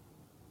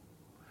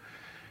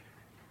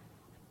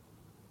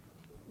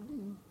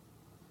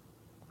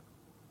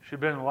 Should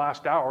have been in the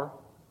last hour.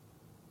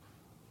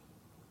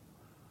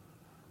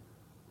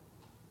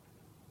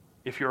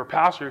 If you're a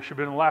pastor, it should have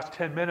been in the last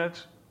 10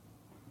 minutes.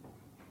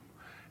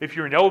 If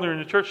you're an elder in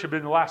the church, it should have been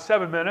in the last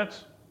 7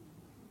 minutes.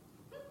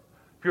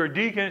 If you're a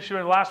deacon, it should have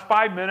been in the last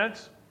 5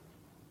 minutes.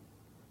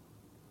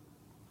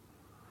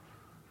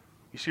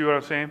 You see what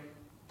I'm saying?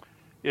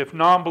 If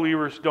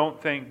non-believers don't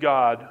thank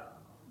God,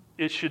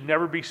 it should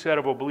never be said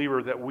of a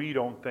believer that we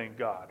don't thank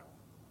God.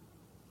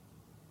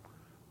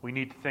 We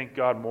need to thank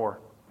God more.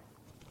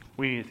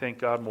 We need to thank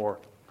God more.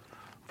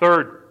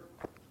 Third,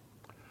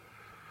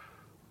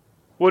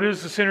 what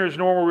is the sinner's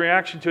normal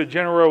reaction to a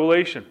general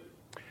revelation?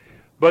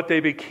 But they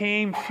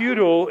became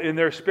futile in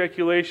their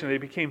speculation. They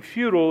became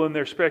futile in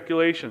their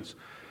speculations.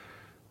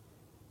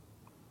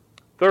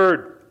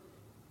 Third,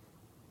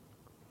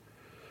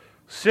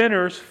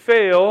 sinners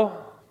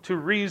fail to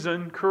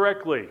reason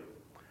correctly.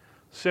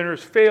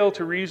 Sinners fail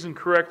to reason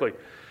correctly.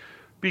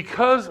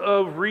 Because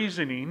of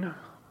reasoning,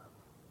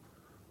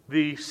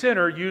 the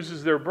sinner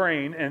uses their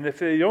brain, and if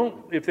they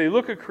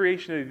look at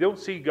creation and they don't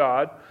see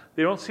God,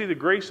 they don't see the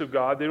grace of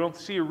God, they don't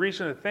see a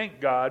reason to thank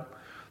God,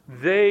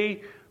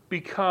 they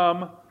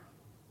become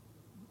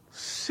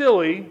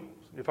silly,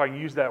 if I can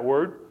use that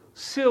word,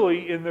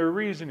 silly in their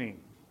reasoning.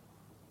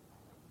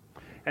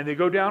 And they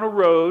go down a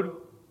road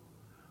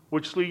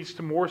which leads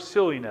to more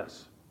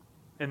silliness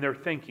in their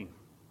thinking.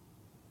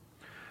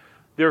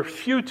 They're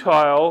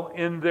futile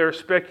in their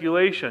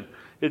speculation.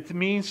 It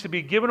means to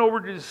be given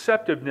over to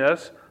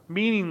deceptiveness,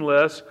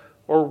 meaningless,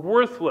 or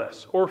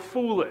worthless, or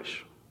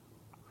foolish.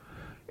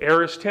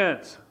 Aorist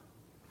tense.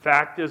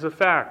 Fact is a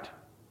fact.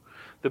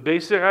 The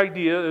basic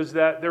idea is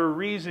that their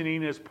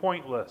reasoning is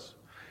pointless.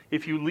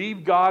 If you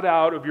leave God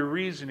out of your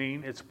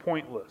reasoning, it's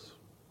pointless.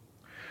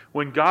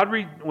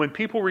 When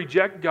people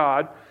reject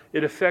God,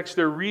 it affects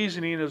their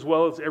reasoning as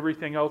well as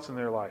everything else in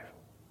their life.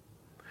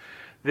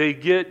 They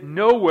get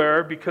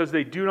nowhere because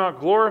they do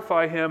not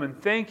glorify Him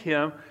and thank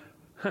Him,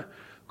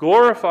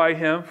 glorify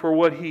Him for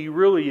what He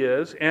really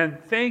is, and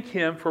thank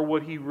Him for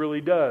what He really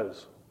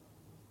does.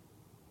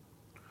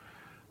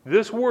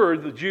 This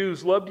word, the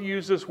Jews love to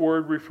use this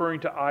word referring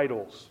to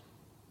idols.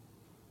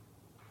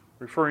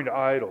 Referring to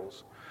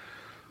idols.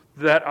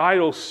 That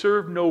idols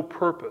serve no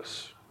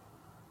purpose.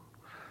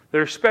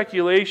 Their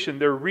speculation,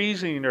 their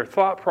reasoning, their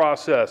thought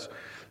process,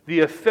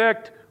 the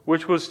effect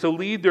which was to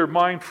lead their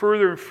mind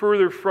further and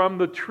further from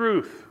the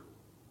truth,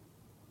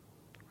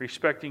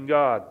 respecting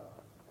God.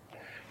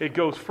 It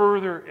goes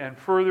further and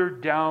further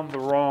down the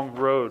wrong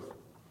road.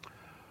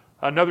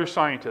 Another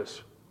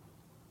scientist,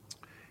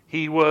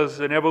 he was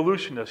an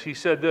evolutionist. He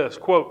said this,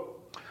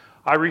 quote,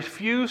 "I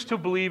refuse to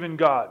believe in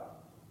God.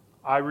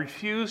 I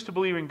refuse to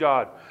believe in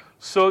God.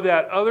 So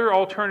that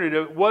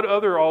what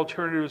other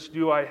alternatives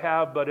do I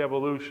have but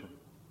evolution?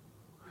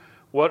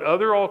 What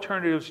other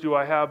alternatives do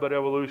I have but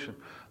evolution?"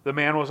 The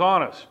man was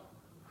honest.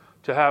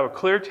 To have a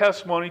clear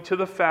testimony to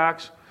the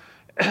facts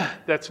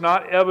that's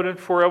not evident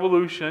for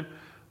evolution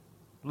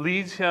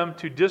leads him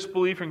to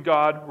disbelief in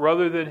God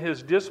rather than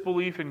his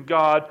disbelief in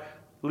God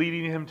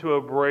leading him to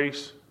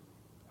embrace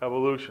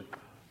evolution.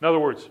 In other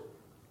words,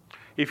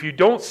 if you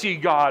don't see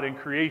God in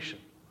creation,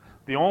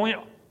 the only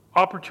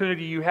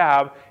opportunity you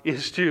have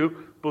is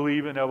to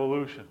believe in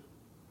evolution.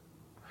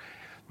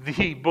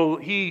 He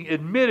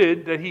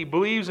admitted that he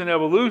believes in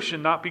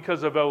evolution not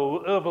because of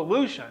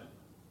evolution.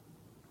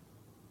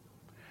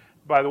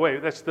 By the way,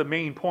 that's the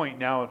main point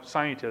now of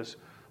scientists.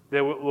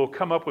 They will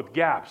come up with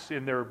gaps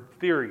in their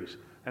theories,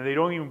 and they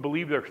don't even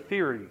believe their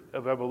theory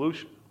of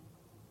evolution.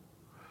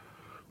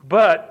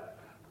 But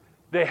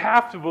they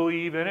have to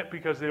believe in it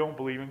because they don't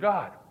believe in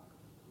God.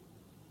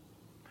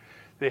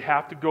 They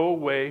have to go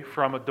away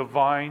from a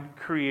divine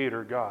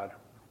creator God.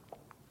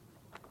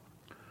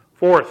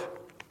 Fourth,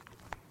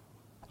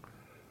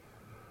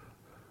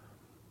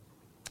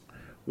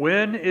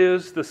 what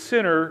is the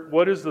sinner's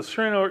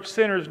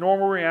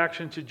normal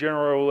reaction to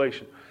general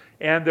revelation?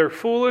 And their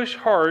foolish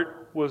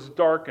heart was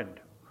darkened.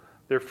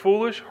 Their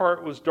foolish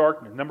heart was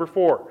darkened. Number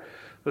 4,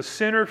 the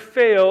sinner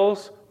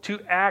fails to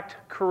act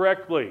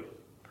correctly.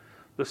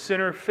 The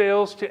sinner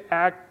fails to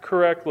act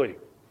correctly.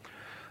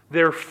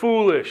 They're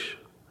foolish.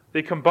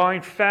 They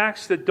combine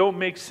facts that don't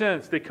make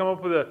sense. They come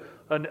up with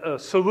a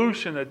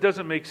solution that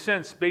doesn't make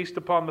sense based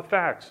upon the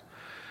facts.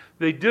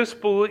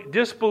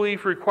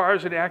 Disbelief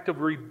requires an act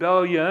of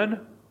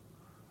rebellion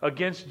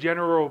against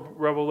general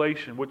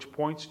revelation, which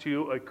points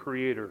to a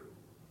creator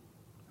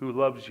who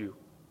loves you.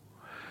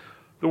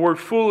 The word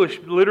foolish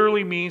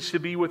literally means to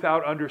be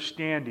without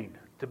understanding.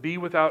 To be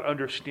without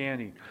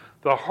understanding.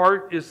 The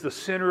heart is the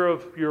center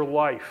of your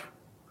life,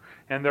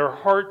 and their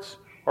hearts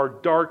are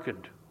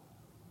darkened.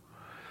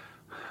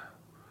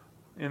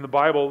 In the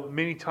Bible,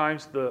 many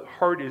times the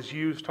heart is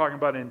used talking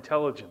about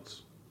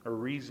intelligence or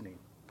reasoning.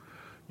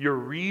 Your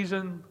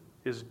reason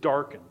is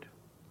darkened.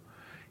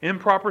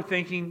 Improper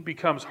thinking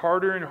becomes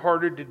harder and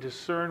harder to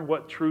discern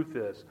what truth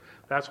is.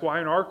 That's why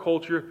in our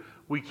culture,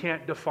 we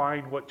can't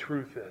define what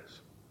truth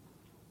is.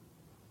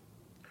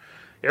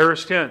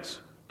 Aorist tense,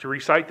 to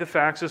recite the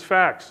facts as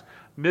facts.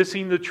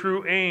 Missing the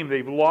true aim.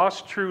 They've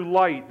lost true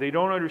light. They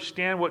don't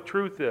understand what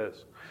truth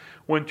is.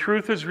 When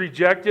truth is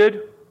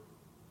rejected,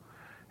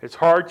 it's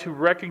hard to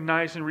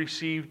recognize and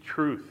receive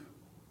truth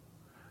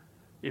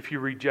if you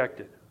reject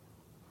it.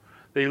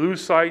 They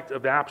lose sight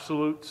of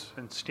absolutes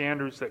and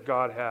standards that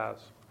God has.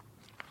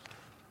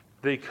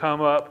 They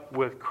come up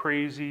with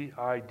crazy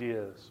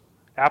ideas.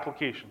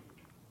 Application.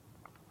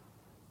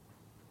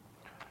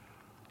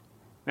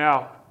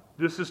 Now,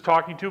 this is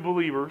talking to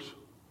believers.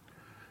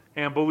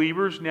 And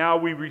believers, now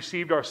we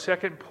received our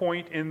second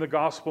point in the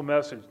gospel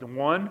message.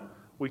 1,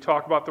 we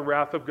talk about the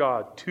wrath of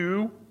God.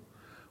 2,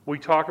 we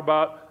talk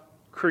about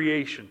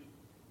creation.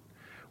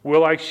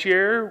 Will I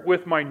share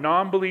with my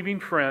non-believing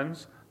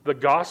friends the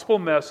gospel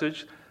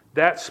message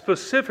that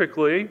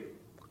specifically,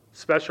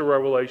 special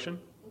revelation,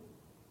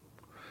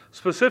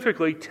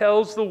 specifically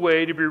tells the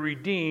way to be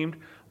redeemed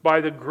by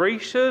the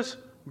gracious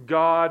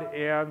God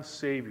and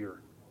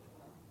Savior?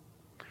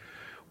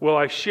 will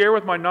I share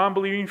with my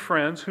non-believing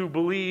friends who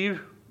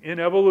believe in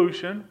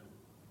evolution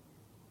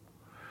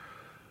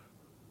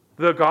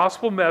the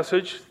gospel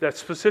message that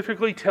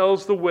specifically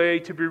tells the way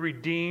to be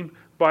redeemed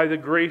by the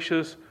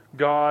gracious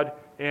God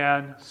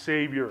and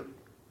Savior.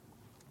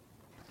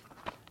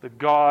 The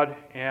God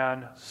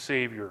and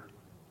Savior.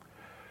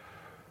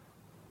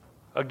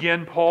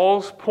 Again,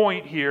 Paul's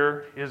point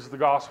here is the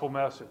gospel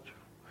message.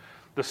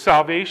 The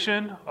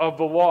salvation of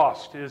the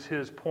lost is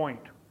his point.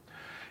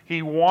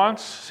 He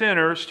wants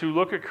sinners to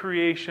look at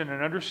creation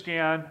and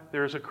understand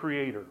there's a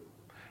creator.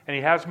 And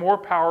he has more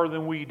power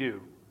than we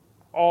do.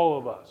 All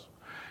of us.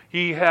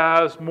 He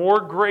has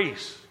more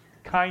grace,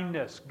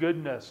 kindness,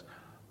 goodness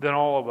than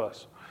all of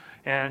us.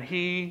 And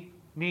he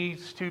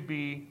needs to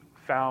be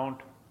found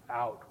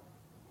out.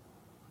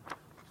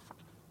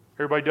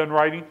 Everybody done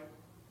writing?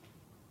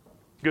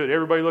 Good.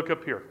 Everybody look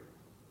up here.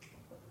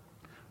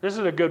 This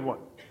is a good one.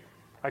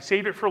 I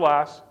saved it for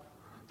last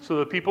so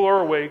the people who are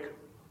awake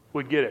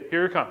would get it.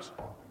 Here it comes.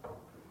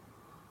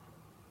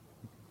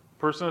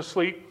 Person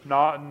asleep,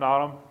 nod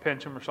him,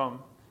 pinch him or something.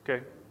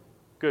 Okay.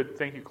 Good.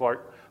 Thank you,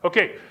 Clark.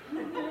 Okay.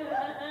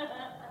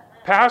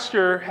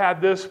 Pastor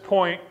had this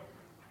point.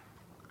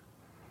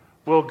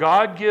 Will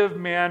God give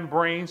man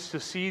brains to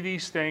see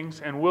these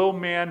things, and will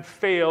man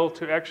fail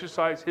to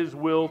exercise his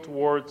will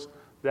towards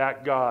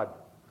that God?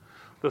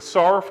 The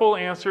sorrowful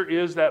answer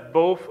is that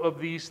both of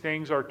these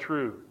things are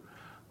true.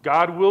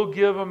 God will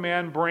give a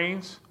man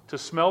brains to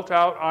smelt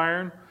out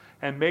iron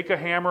and make a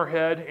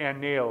hammerhead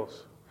and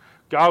nails.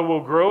 God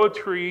will grow a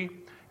tree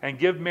and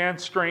give man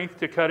strength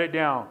to cut it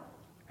down,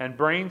 and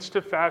brains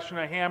to fashion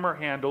a hammer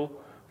handle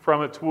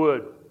from its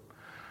wood.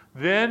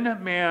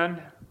 Then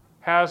man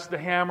has the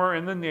hammer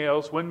and the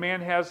nails. When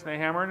man has the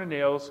hammer and the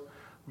nails,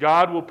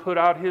 God will put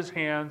out his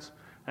hands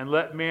and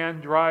let man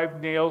drive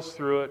nails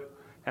through it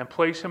and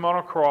place him on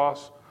a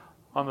cross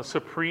on the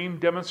supreme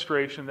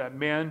demonstration that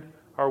men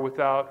are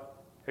without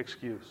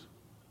excuse.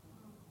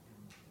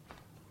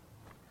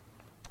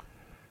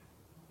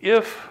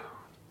 If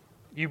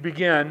you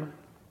begin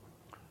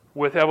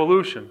with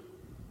evolution,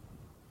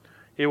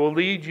 it will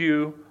lead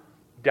you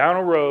down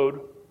a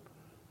road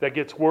that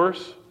gets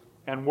worse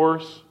and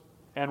worse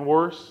and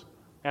worse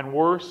and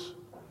worse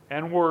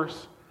and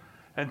worse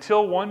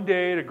until one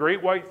day at a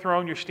great white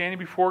throne you're standing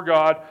before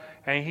God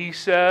and he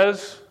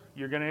says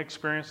you're going to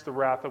experience the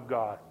wrath of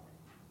God.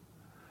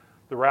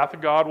 The wrath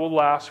of God will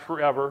last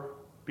forever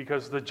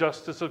because the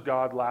justice of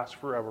God lasts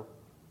forever.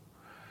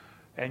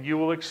 And you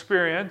will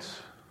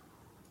experience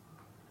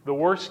the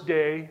worst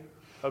day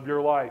of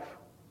your life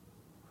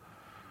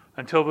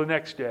until the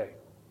next day.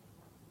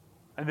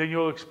 And then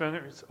you'll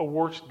experience a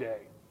worse day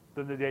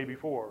than the day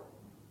before.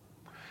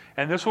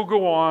 And this will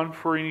go on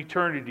for an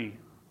eternity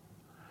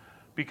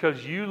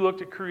because you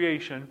looked at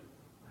creation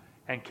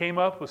and came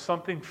up with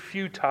something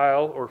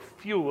futile or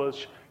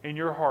foolish in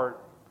your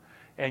heart,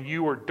 and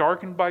you were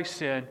darkened by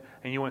sin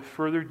and you went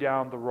further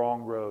down the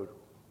wrong road.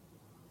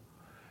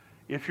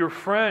 If your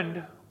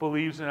friend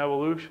believes in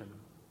evolution,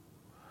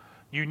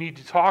 you need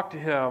to talk to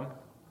him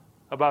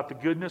about the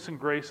goodness and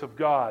grace of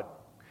God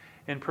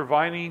in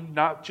providing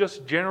not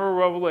just general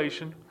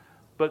revelation,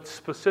 but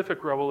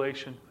specific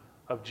revelation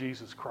of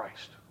Jesus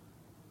Christ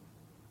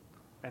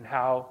and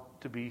how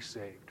to be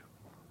saved.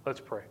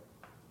 Let's pray.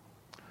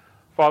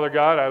 Father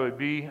God,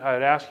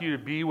 I'd ask you to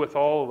be with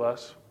all of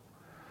us.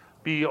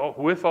 Be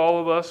with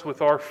all of us,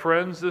 with our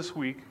friends this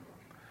week,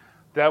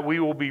 that we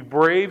will be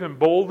brave and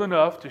bold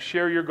enough to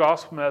share your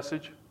gospel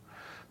message,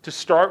 to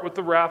start with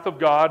the wrath of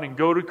God and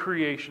go to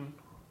creation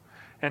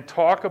and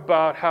talk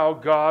about how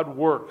God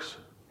works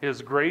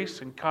His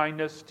grace and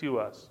kindness to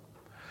us,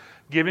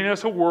 giving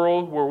us a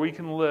world where we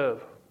can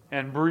live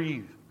and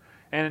breathe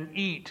and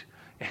eat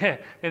and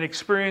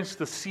experience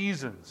the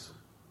seasons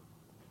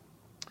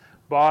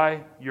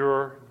by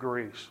your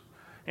grace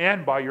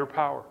and by your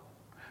power,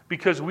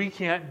 because we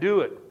can't do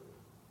it.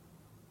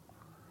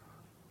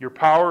 Your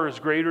power is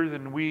greater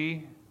than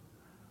we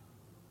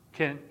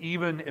can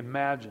even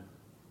imagine.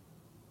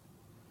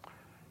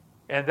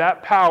 And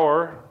that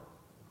power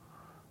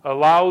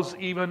allows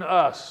even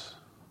us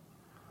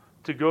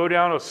to go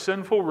down a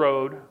sinful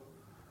road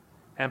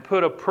and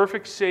put a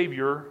perfect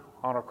Savior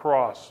on a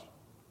cross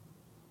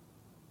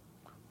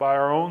by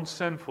our own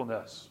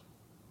sinfulness.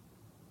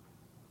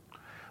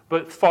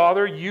 But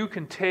Father, you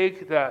can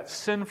take that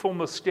sinful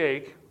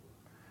mistake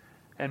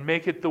and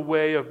make it the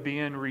way of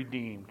being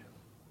redeemed.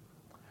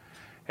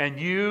 And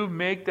you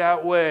make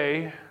that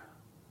way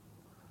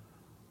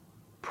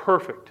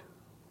perfect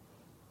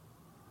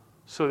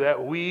so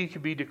that we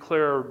can be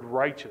declared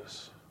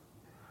righteous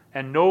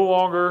and no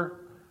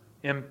longer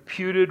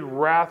imputed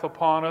wrath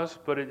upon us,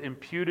 but it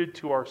imputed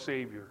to our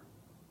Savior.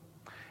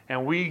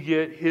 And we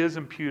get His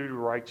imputed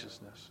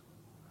righteousness.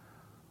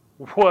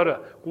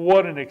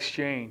 What an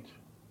exchange.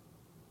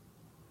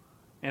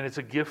 And it's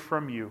a gift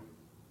from you.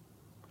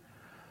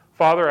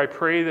 Father, I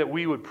pray that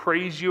we would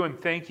praise you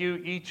and thank you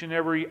each and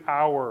every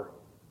hour,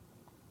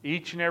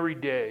 each and every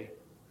day,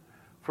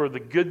 for the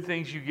good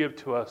things you give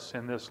to us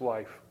in this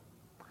life.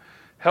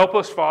 Help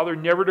us, Father,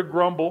 never to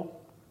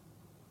grumble.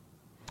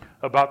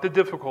 about the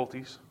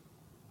difficulties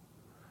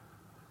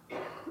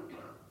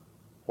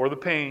or the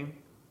pain,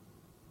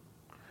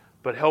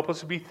 but help us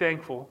to be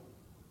thankful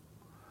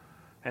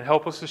and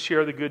help us to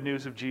share the good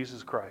news of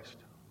Jesus Christ.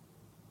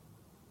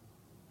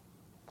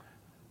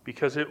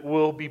 Because it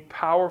will be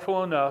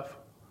powerful enough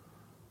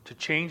to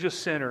change a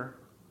sinner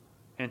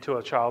into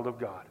a child of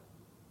God.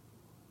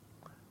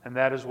 And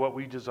that is what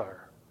we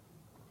desire.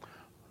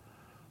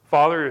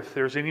 Father, if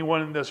there's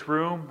anyone in this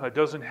room that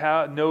doesn't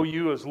know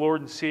you as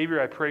Lord and Savior,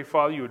 I pray,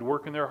 Father, you would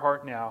work in their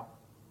heart now.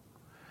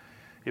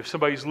 If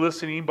somebody's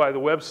listening by the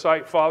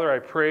website, Father, I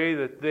pray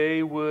that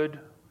they would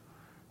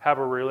have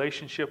a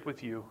relationship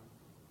with you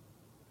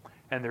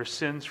and their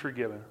sins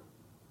forgiven.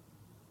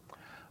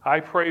 I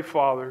pray,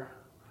 Father,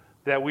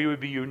 that we would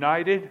be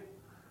united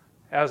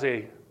as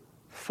a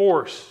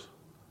force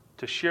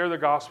to share the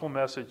gospel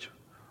message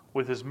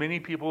with as many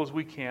people as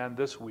we can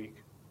this week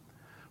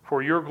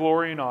for your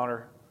glory and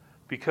honor,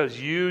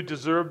 because you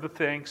deserve the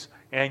thanks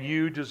and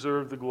you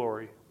deserve the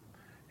glory.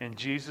 In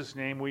Jesus'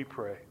 name we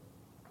pray.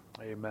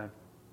 Amen.